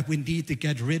do that, we need to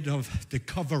get rid of the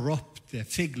cover-up, the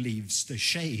fig leaves, the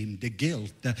shame, the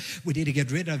guilt. We need to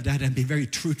get rid of that and be very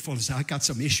truthful and say, I got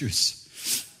some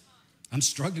issues. I'm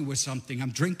struggling with something.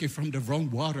 I'm drinking from the wrong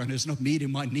water, and it's not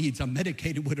meeting my needs. I'm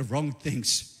medicated with the wrong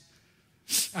things.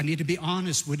 I need to be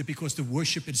honest with it, because the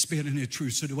worship in spirit and in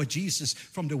truth. So what Jesus,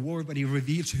 from the word, when he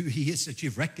reveals who he is, that you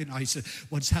recognize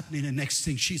what's happening, the next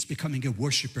thing, she's becoming a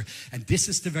worshiper. And this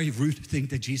is the very root thing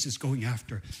that Jesus is going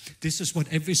after. This is what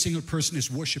every single person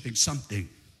is worshiping, something.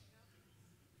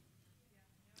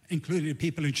 Including the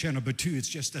people in chair number 2, it's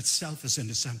just that self is in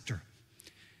the center.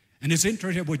 And it's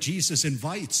interesting what Jesus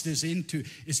invites this into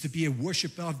is to be a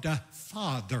worshiper of the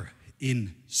Father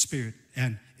in spirit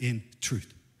and in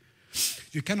truth.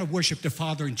 You cannot worship the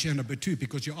Father in chair number 2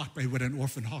 because you operate with an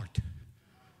orphan heart.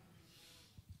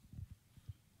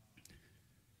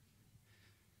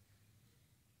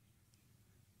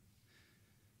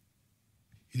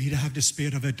 You need to have the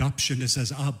spirit of adoption that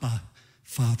says, Abba,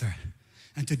 Father.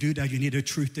 And to do that, you need a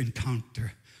truth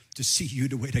encounter. To see you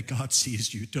the way that God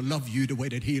sees you. To love you the way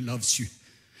that He loves you.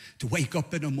 To wake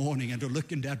up in the morning and to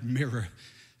look in that mirror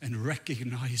and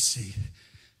recognize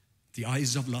the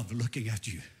eyes of love looking at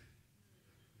you.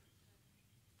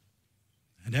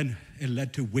 And then it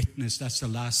led to witness. That's the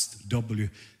last W.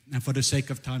 And for the sake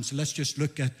of time, so let's just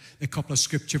look at a couple of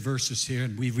scripture verses here,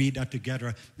 and we read that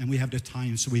together, and we have the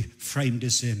time, so we frame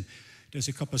this in. There's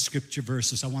a couple of scripture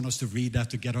verses. I want us to read that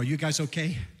together. Are you guys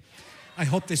okay? I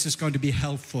hope this is going to be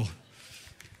helpful.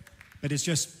 But it's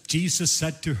just, Jesus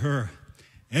said to her,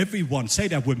 everyone, say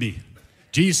that with me.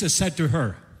 Jesus said to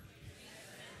her,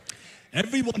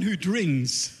 everyone who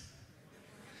drinks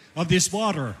of this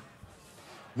water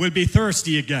will be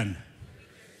thirsty again.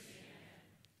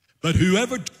 But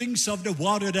whoever drinks of the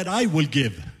water that I will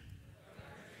give,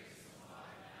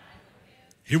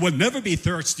 he will never be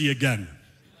thirsty again.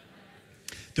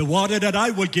 The water that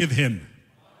I will give him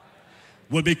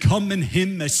will become in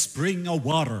him a spring of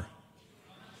water,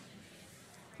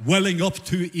 welling up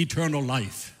to eternal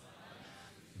life.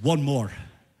 One more.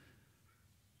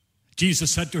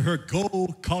 Jesus said to her,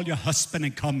 go call your husband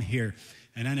and come here.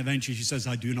 And then eventually she says,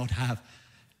 I do not have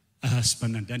a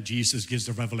husband. And then Jesus gives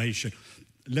the revelation.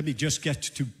 Let me just get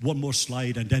to one more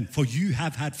slide, and then, for you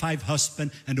have had 5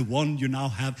 husbands, and the one you now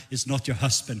have is not your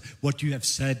husband. What you have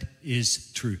said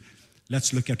is true.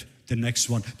 Let's look at the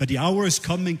next one. But the hour is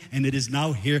coming, and it is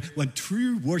now here, when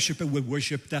true worshiper will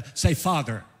worship say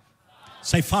Father.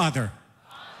 Say Father.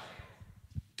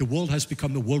 The world has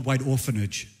become a worldwide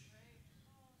orphanage.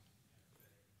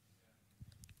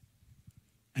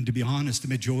 And to be honest, the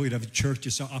majority of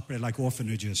churches are operating like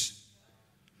orphanages.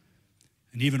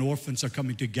 And even orphans are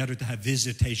coming together to have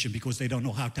visitation because they don't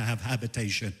know how to have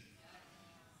habitation.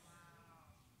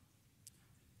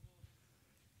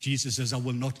 Jesus says, I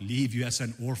will not leave you as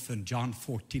an orphan. John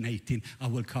 14:18, I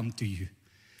will come to you.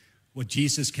 What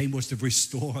Jesus came was to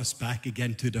restore us back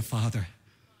again to the Father.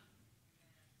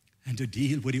 And to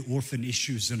deal with the orphan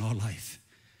issues in our life.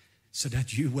 So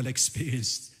that you will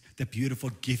experience the beautiful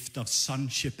gift of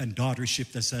sonship and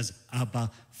daughtership that says,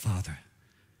 Abba, Father.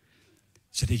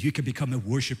 So that you can become a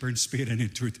worshiper in spirit and in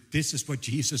truth. This is what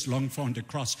Jesus longed for on the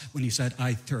cross when he said,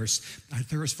 I thirst. I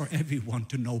thirst for everyone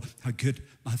to know how good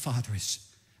my Father is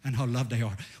and how loved they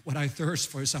are. What I thirst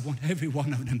for is I want every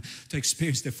one of them to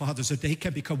experience the Father so they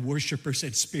can become worshipers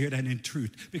in spirit and in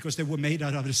truth, because they were made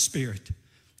out of the Spirit.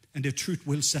 And the truth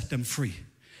will set them free.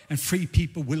 And free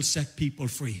people will set people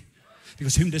free.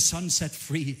 Because whom the Son set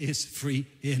free is free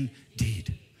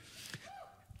indeed.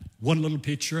 One little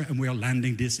picture, and we are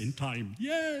landing this in time.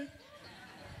 Yay!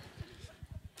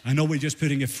 I know we're just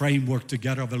putting a framework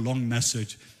together of a long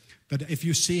message. But if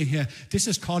you see here, this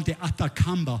is called the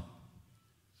Atacama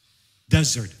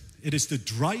Desert. It is the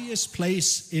driest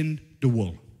place in the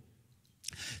world.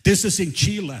 This is in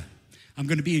Chile. I'm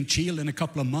going to be in Chile in a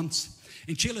couple of months.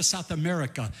 In Chile, South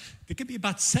America, there can be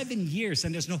about 7 years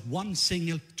and there's not one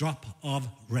single drop of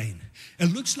rain.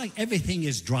 It looks like everything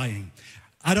is drying.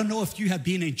 I don't know if you have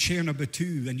been in chair number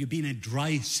 2 and you've been in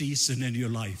dry season in your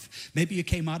life. Maybe you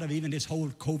came out of even this whole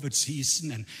COVID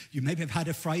season and you maybe have had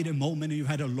a Friday moment and you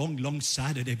had a long, long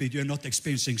Saturday, but you're not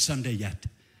experiencing Sunday yet.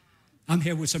 I'm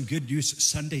here with some good news.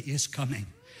 Sunday is coming.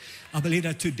 I believe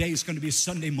that today is going to be a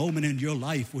Sunday moment in your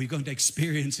life where you're going to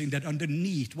experiencing that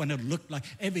underneath, when it looked like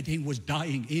everything was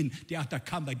dying in the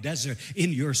Atacama Desert,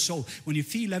 in your soul. When you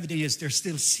feel everything is, there's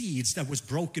still seeds that was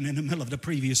broken in the middle of the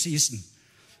previous season.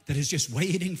 That is just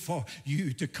waiting for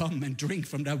you to come and drink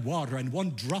from that water. And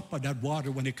one drop of that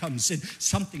water, when it comes in,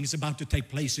 something is about to take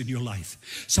place in your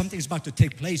life. Something is about to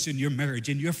take place in your marriage,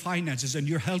 in your finances, in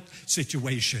your health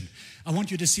situation. I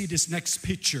want you to see this next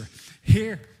picture.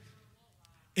 Here,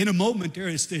 in a moment, there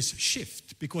is this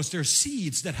shift because there are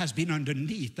seeds that has been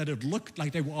underneath that it looked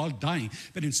like they were all dying,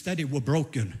 but instead they were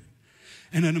broken.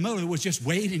 And in the middle, it was just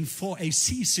waiting for a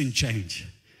season change.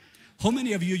 How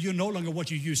many of you, you're no longer what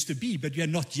you used to be, but you're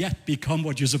not yet become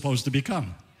what you're supposed to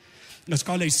become? Let's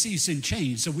call it a season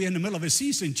change. So we're in the middle of a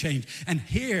season change. And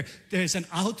here, there's an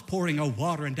outpouring of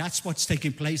water, and that's what's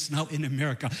taking place now in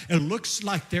America. It looks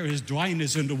like there is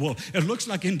dryness in the world. It looks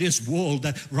like in this world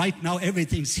that right now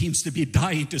everything seems to be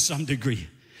dying to some degree.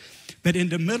 But in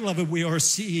the middle of it, we are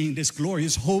seeing this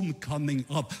glorious homecoming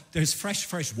up. There's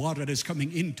fresh water that is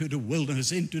coming into the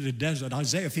wilderness, into the desert.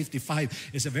 Isaiah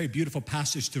 55 is a very beautiful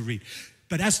passage to read.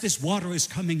 But as this water is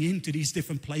coming into these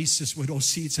different places where those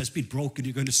seeds has been broken,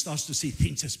 you're going to start to see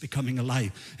things that's becoming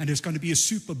alive. And there's going to be a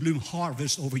super bloom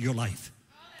harvest over your life.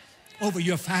 over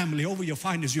your family, over your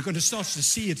finances. You're going to start to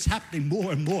see it's happening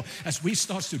more and more as we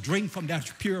start to drink from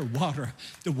that pure water.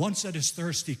 The ones that is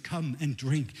thirsty, come and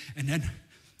drink. And then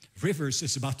rivers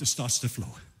is about to start to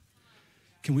flow.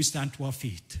 Can we stand to our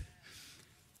feet?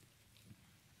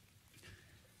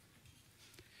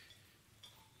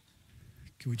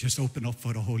 Can we just open up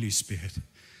for the Holy Spirit?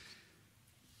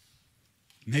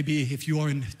 Maybe if you are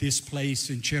in this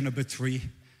place in chair number 3,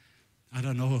 I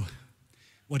don't know,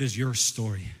 what is your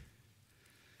story?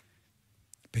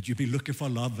 But you've been looking for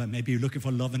love, and maybe you're looking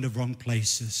for love in the wrong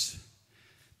places.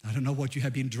 I don't know what you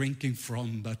have been drinking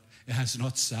from, but it has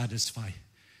not satisfied.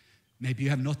 Maybe you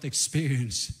have not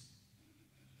experienced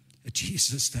a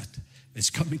Jesus that is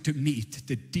coming to meet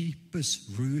the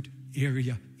deepest root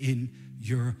area in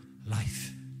your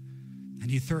life. And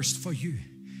he thirsts for you.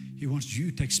 He wants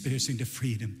you to experiencing the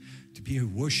freedom to be a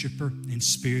worshiper in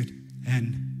spirit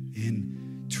and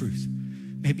in truth.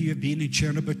 Maybe you've been in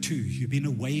chair number 2. You've been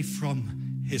away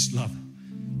from his love.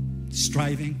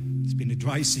 Striving. It's been a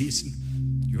dry season.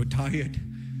 You're tired.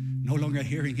 No longer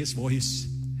hearing his voice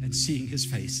and seeing his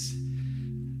face.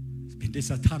 It's been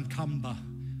this Atacama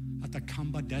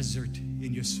desert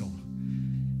in your soul.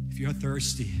 If you're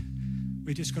thirsty,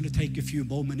 we're just going to take a few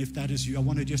moments. If that is you, I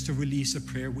want to just to release a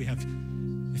prayer. We have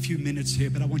a few minutes here,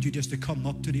 but I want you just to come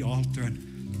up to the altar and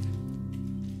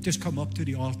just come up to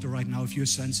the altar right now. If you're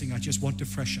sensing, I just want the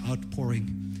fresh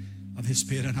outpouring of his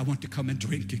Spirit, and I want to come and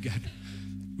drink again.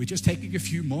 We're just taking a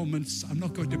few moments. I'm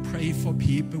not going to pray for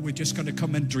people. We're just going to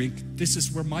come and drink. This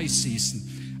is where my season.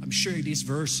 I'm sharing these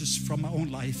verses from my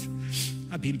own life.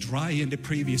 I've been dry in the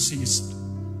previous season,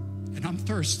 and I'm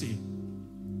thirsty.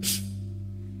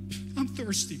 I'm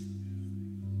thirsty.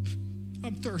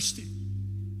 I'm thirsty.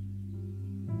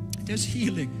 There's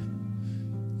healing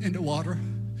in the water.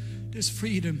 There's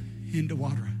freedom in the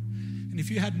water. And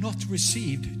if you had not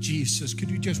received Jesus,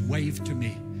 could you just wave to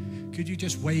me? Could you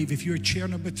just wave? If you're chair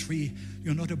number 3,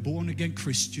 you're not a born-again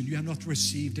Christian, you have not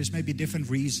received, there's maybe a different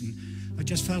reason. I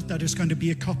just felt that there's going to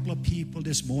be a couple of people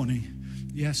this morning.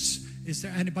 Yes. Is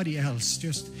there anybody else?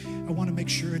 I want to make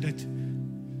sure that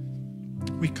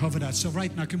we cover that. So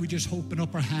right now, can we just open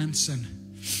up our hands? And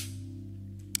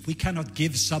we cannot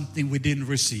give something we didn't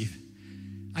receive.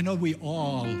 I know we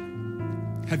all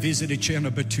have visited chair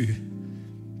number 2.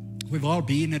 We've all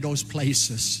been in those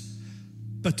places.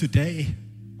 But today,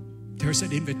 there's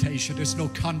an invitation. There's no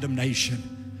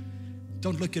condemnation.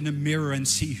 Don't look in the mirror and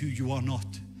see who you are not.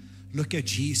 Look at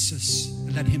Jesus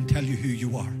and let him tell you who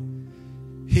you are.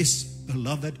 His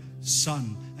beloved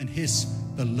son and his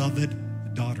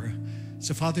beloved daughter.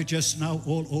 So Father, just now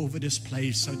all over this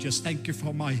place, I just thank you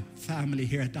for my family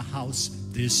here at the house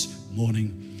this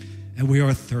morning. And we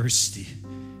are thirsty.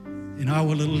 In our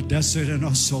little desert in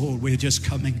our soul, we're just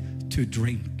coming to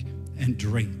drink and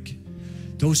drink.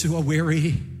 Those who are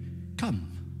weary, come.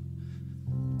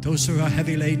 Those who are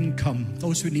heavy laden, come.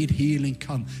 Those who need healing,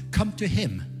 come. Come to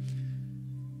him.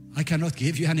 I cannot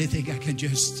give you anything. I can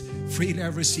just freely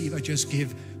receive. I just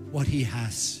give what he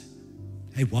has.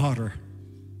 A water.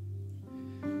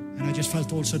 And I just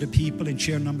felt also the people in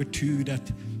chair number 2 that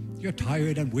you're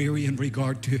tired and weary in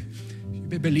regard to you've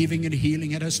been believing in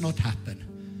healing. It has not happened.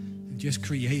 And just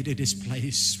created this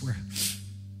place where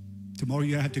tomorrow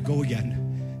you have to go again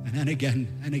and then again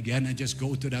and again and just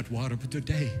go to that water. But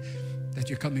today that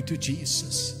you're coming to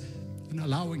Jesus and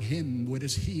allowing him with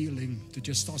his healing to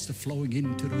just start to flowing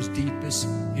into those deepest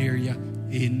area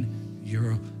in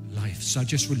your life. So I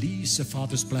just release the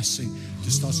Father's blessing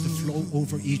to start to flow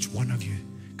over each one of you.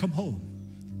 Come home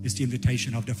is the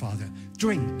invitation of the Father.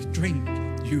 Drink, drink,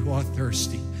 you who are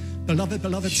thirsty. Beloved,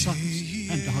 beloved sons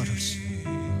and daughters,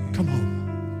 come home.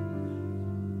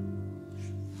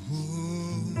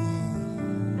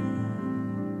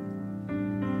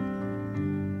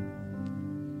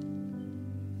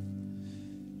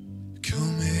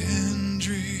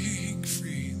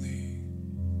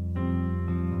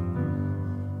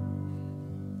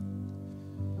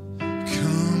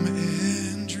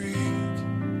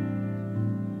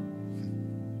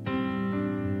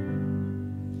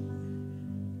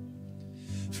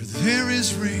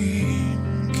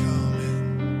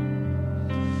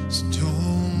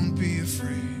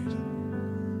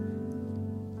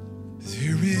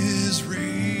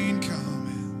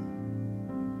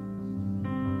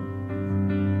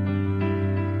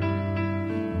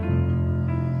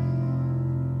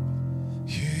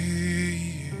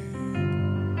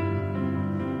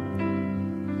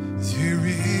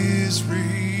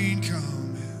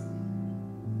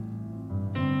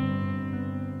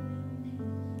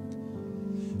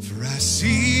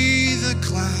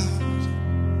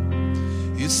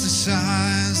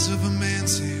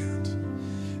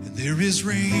 and there is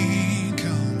rain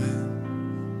coming.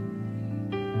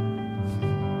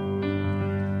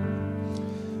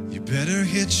 You better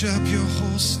hitch up your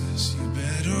horses. You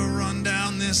better run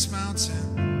down this mountain,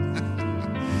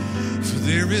 for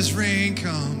there is rain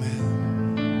coming.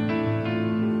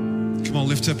 Come on,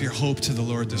 lift up your hope to the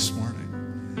Lord this morning.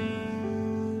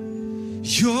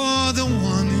 You're the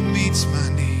one who meets my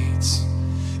needs.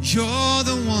 You're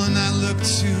the one I look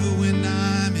to when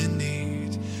I'm in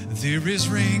need. There is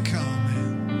rain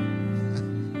coming.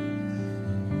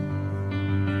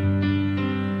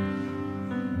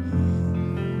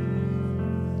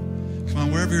 Come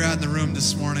on, wherever you're at in the room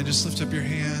this morning, just lift up your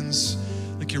hands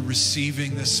like you're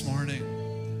receiving this morning.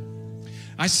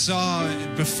 I saw,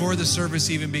 before the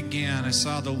service even began, I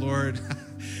saw the Lord.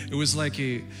 It was like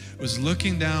He was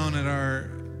looking down at our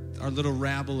little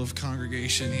rabble of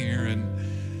congregation here, and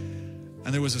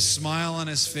there was a smile on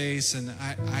His face, and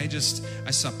I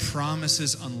saw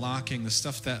promises unlocking, the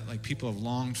stuff that like people have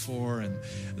longed for, and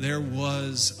there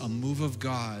was a move of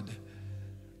God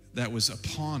that was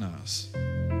upon us.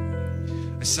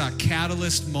 I saw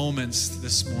catalyst moments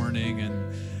this morning,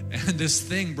 and this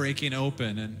thing breaking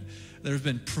open, and there have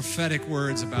been prophetic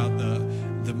words about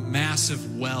the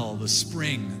massive well, the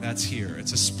spring that's here.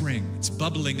 It's a spring. It's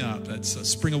bubbling up. That's a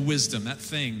spring of wisdom, that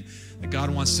thing that God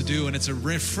wants to do. And it's a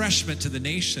refreshment to the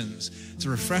nations. It's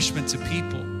a refreshment to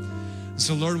people. And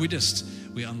so, Lord, we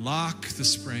unlock the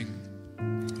spring.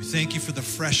 We thank You for the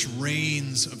fresh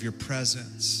rains of Your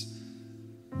presence.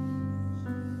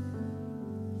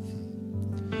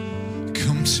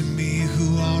 Come to me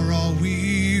who are all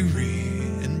weary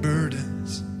and burdened,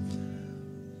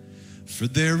 for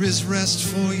there is rest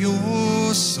for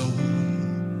your soul.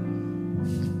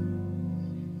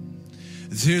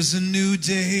 There's a new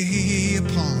day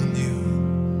upon you.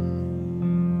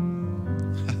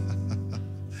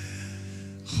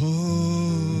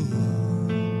 Oh.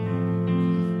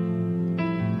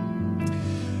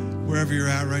 Wherever you're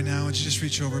at right now, would you just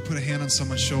reach over, put a hand on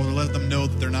someone's shoulder, let them know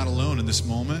that they're not alone in this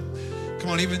moment. Come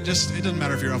on, it doesn't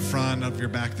matter if you're up front, if you're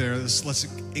back there. Let's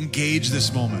engage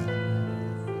this moment.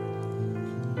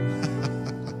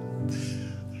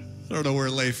 I don't know where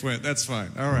Leif went. That's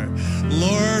fine. All right.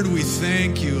 Lord, we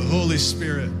thank You, Holy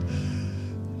Spirit.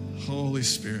 Holy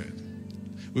Spirit.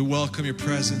 We welcome Your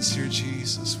presence here,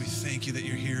 Jesus. We thank You that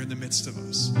You're here in the midst of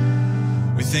us.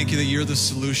 We thank You that You're the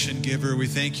solution giver. We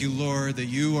thank You, Lord, that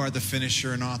You are the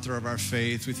finisher and author of our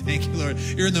faith. We thank You, Lord,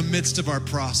 You're in the midst of our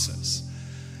process.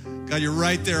 God, You're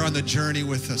right there on the journey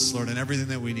with us, Lord, and everything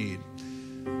that we need.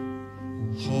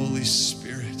 Holy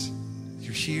Spirit,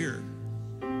 You're here.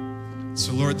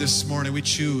 So, Lord, this morning we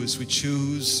choose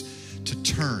to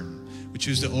turn. We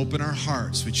choose to open our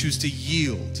hearts. We choose to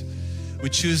yield. We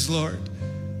choose, Lord,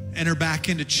 enter back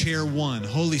into chair one.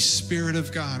 Holy Spirit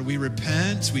of God, we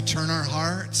repent. We turn our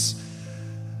hearts.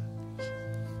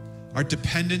 Our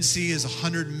dependency is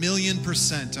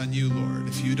 100,000,000% on You, Lord.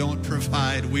 If You don't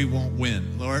provide, we won't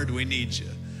win. Lord, we need You.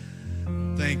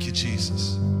 Thank You,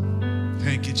 Jesus.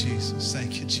 Thank You, Jesus.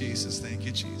 Thank You, Jesus. Thank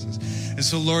You, Jesus. And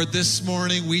so, Lord, this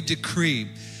morning we decree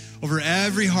over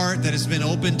every heart that has been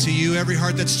open to You, every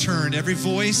heart that's turned, every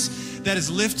voice that is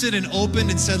lifted and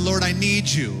opened and said, Lord, I need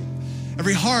You.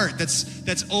 Every heart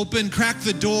that's open, crack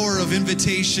the door of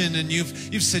invitation, and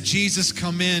you've said, Jesus,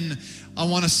 come in. I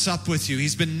want to sup with You.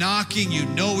 He's been knocking. You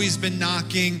know He's been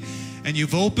knocking. And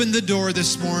you've opened the door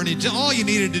this morning. All you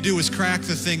needed to do was crack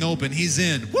the thing open. He's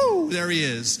in. Woo! There He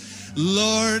is.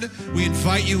 Lord, we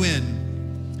invite You in.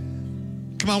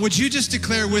 Come on, would you just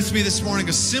declare with me this morning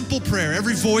a simple prayer?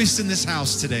 Every voice in this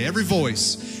house today, every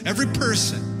voice, every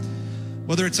person,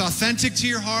 whether it's authentic to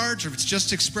your heart or if it's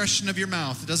just expression of your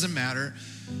mouth, it doesn't matter.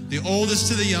 The oldest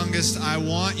to the youngest, I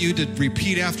want you to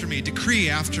repeat after me, decree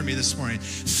after me this morning.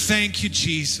 Thank You,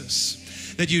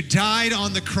 Jesus, that You died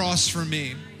on the cross for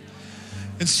me.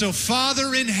 And so,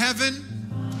 Father in heaven,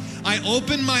 I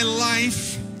open my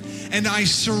life and I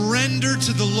surrender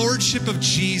to the Lordship of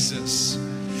Jesus.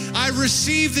 I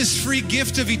receive this free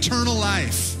gift of eternal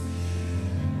life.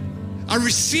 I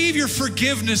receive Your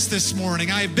forgiveness this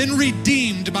morning. I have been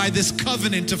redeemed by this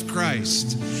covenant of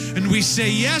Christ. And we say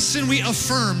yes, and we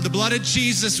affirm the blood of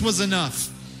Jesus was enough.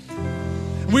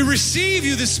 And we receive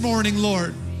You this morning,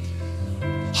 Lord.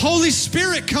 Holy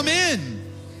Spirit, come in.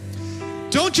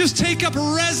 Don't just take up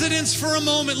residence for a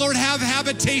moment, Lord. Have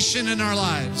habitation in our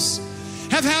lives.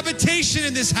 Have habitation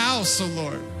in this house, oh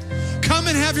Lord. Come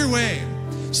and have Your way.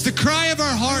 It's the cry of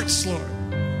our hearts, Lord.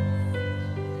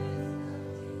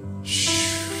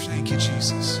 Thank You,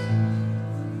 Jesus.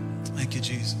 Thank You,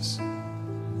 Jesus.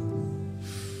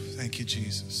 Thank You,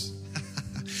 Jesus.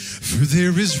 For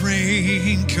there is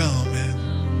rain coming.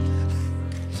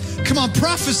 Come on,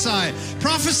 prophesy.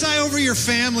 Prophesy over your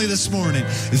family this morning.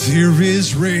 There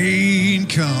is rain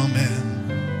coming.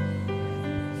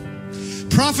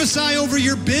 Prophesy over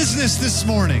your business this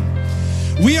morning.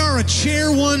 We are a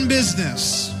Chair One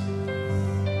business.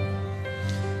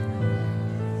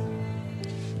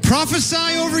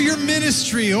 Prophesy over your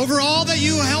ministry, over all that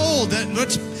you hold,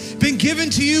 that's been given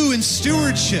to you in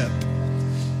stewardship.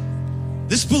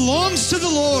 This belongs to the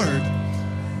Lord.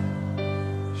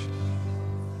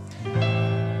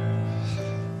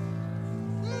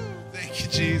 Thank you,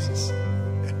 Jesus.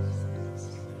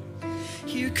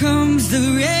 Here comes the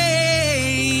rain.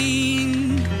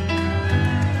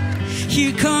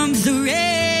 Here comes the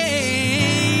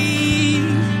rain.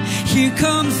 Here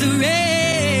comes the rain.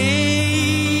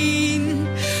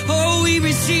 Oh, we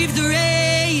receive the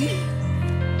rain.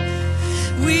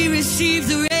 We receive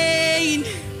the rain.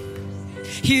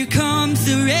 Here comes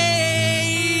the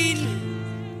rain.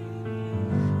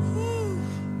 Ooh.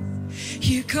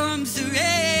 Here comes the rain.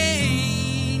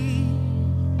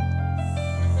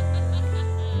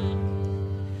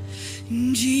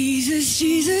 Jesus,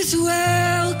 Jesus,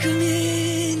 welcome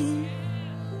in.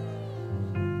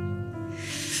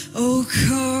 Oh,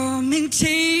 come and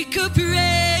take up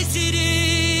residence.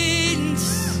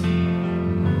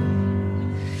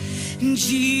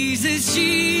 Jesus,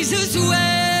 Jesus,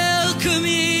 welcome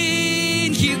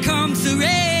in. Here comes the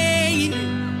rain.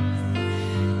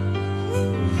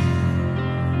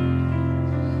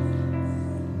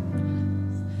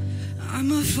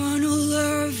 I'm a funnel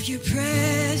of your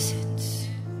presence.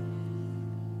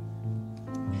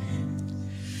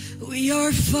 We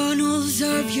are funnels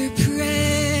of your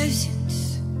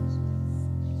presence.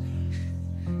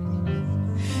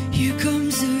 Here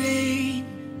comes the rain.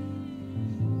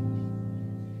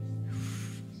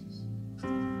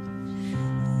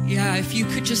 Yeah, if you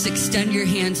could just extend your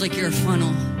hands like you're a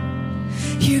funnel.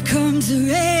 Here comes the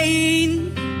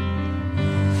rain.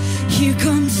 Here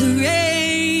comes the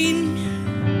rain.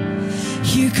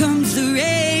 Here comes the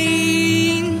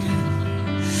rain.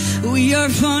 We are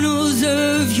funnels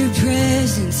of your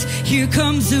presence. Here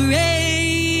comes the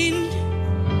rain.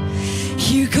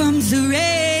 Here comes the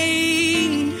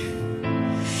rain.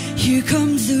 Here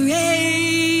comes the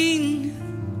rain.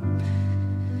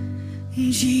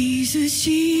 Jesus,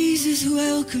 Jesus,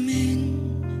 welcome in.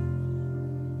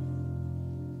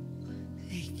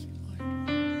 Thank you, Lord.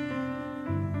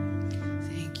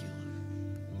 Thank you, Lord.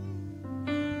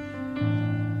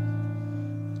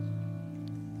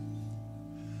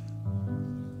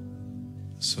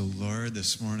 So, Lord,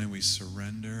 this morning we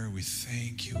surrender, we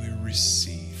thank you, we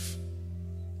receive.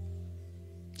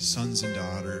 Sons and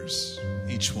daughters,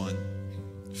 each one,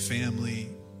 family,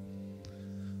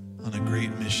 on a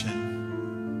great mission.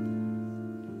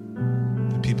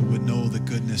 That people would know the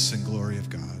goodness and glory of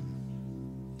God.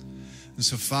 And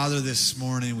so, Father, this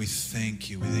morning we thank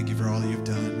you. We thank you for all that you've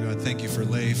done. God, thank you for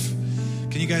Leif.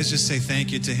 Can you guys just say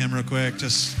thank you to him real quick?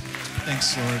 Just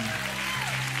thanks, Lord.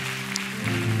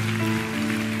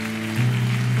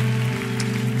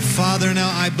 Father, now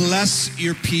I bless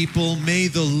your people. May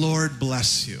the Lord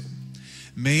bless you.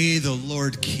 May the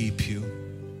Lord keep you.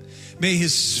 May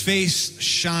his face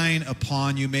shine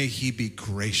upon you. May he be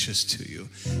gracious to you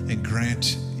and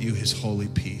grant you his holy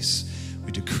peace.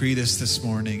 We decree this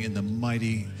morning in the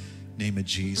mighty name of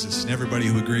Jesus. And everybody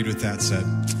who agreed with that said,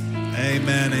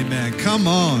 amen, amen. Come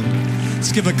on.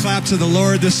 Let's give a clap to the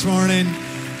Lord this morning.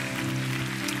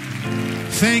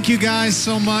 Thank you guys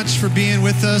so much for being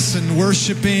with us and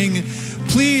worshiping.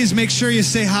 Please make sure you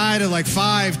say hi to like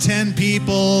 5, 10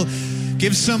 people.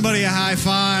 Give somebody a high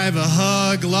five, a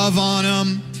hug, love on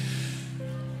them.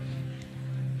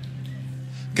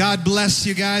 God bless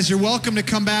you guys. You're welcome to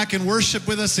come back and worship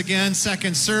with us again,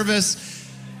 second service.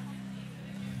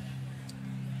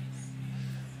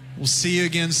 We'll see you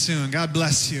again soon. God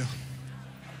bless you.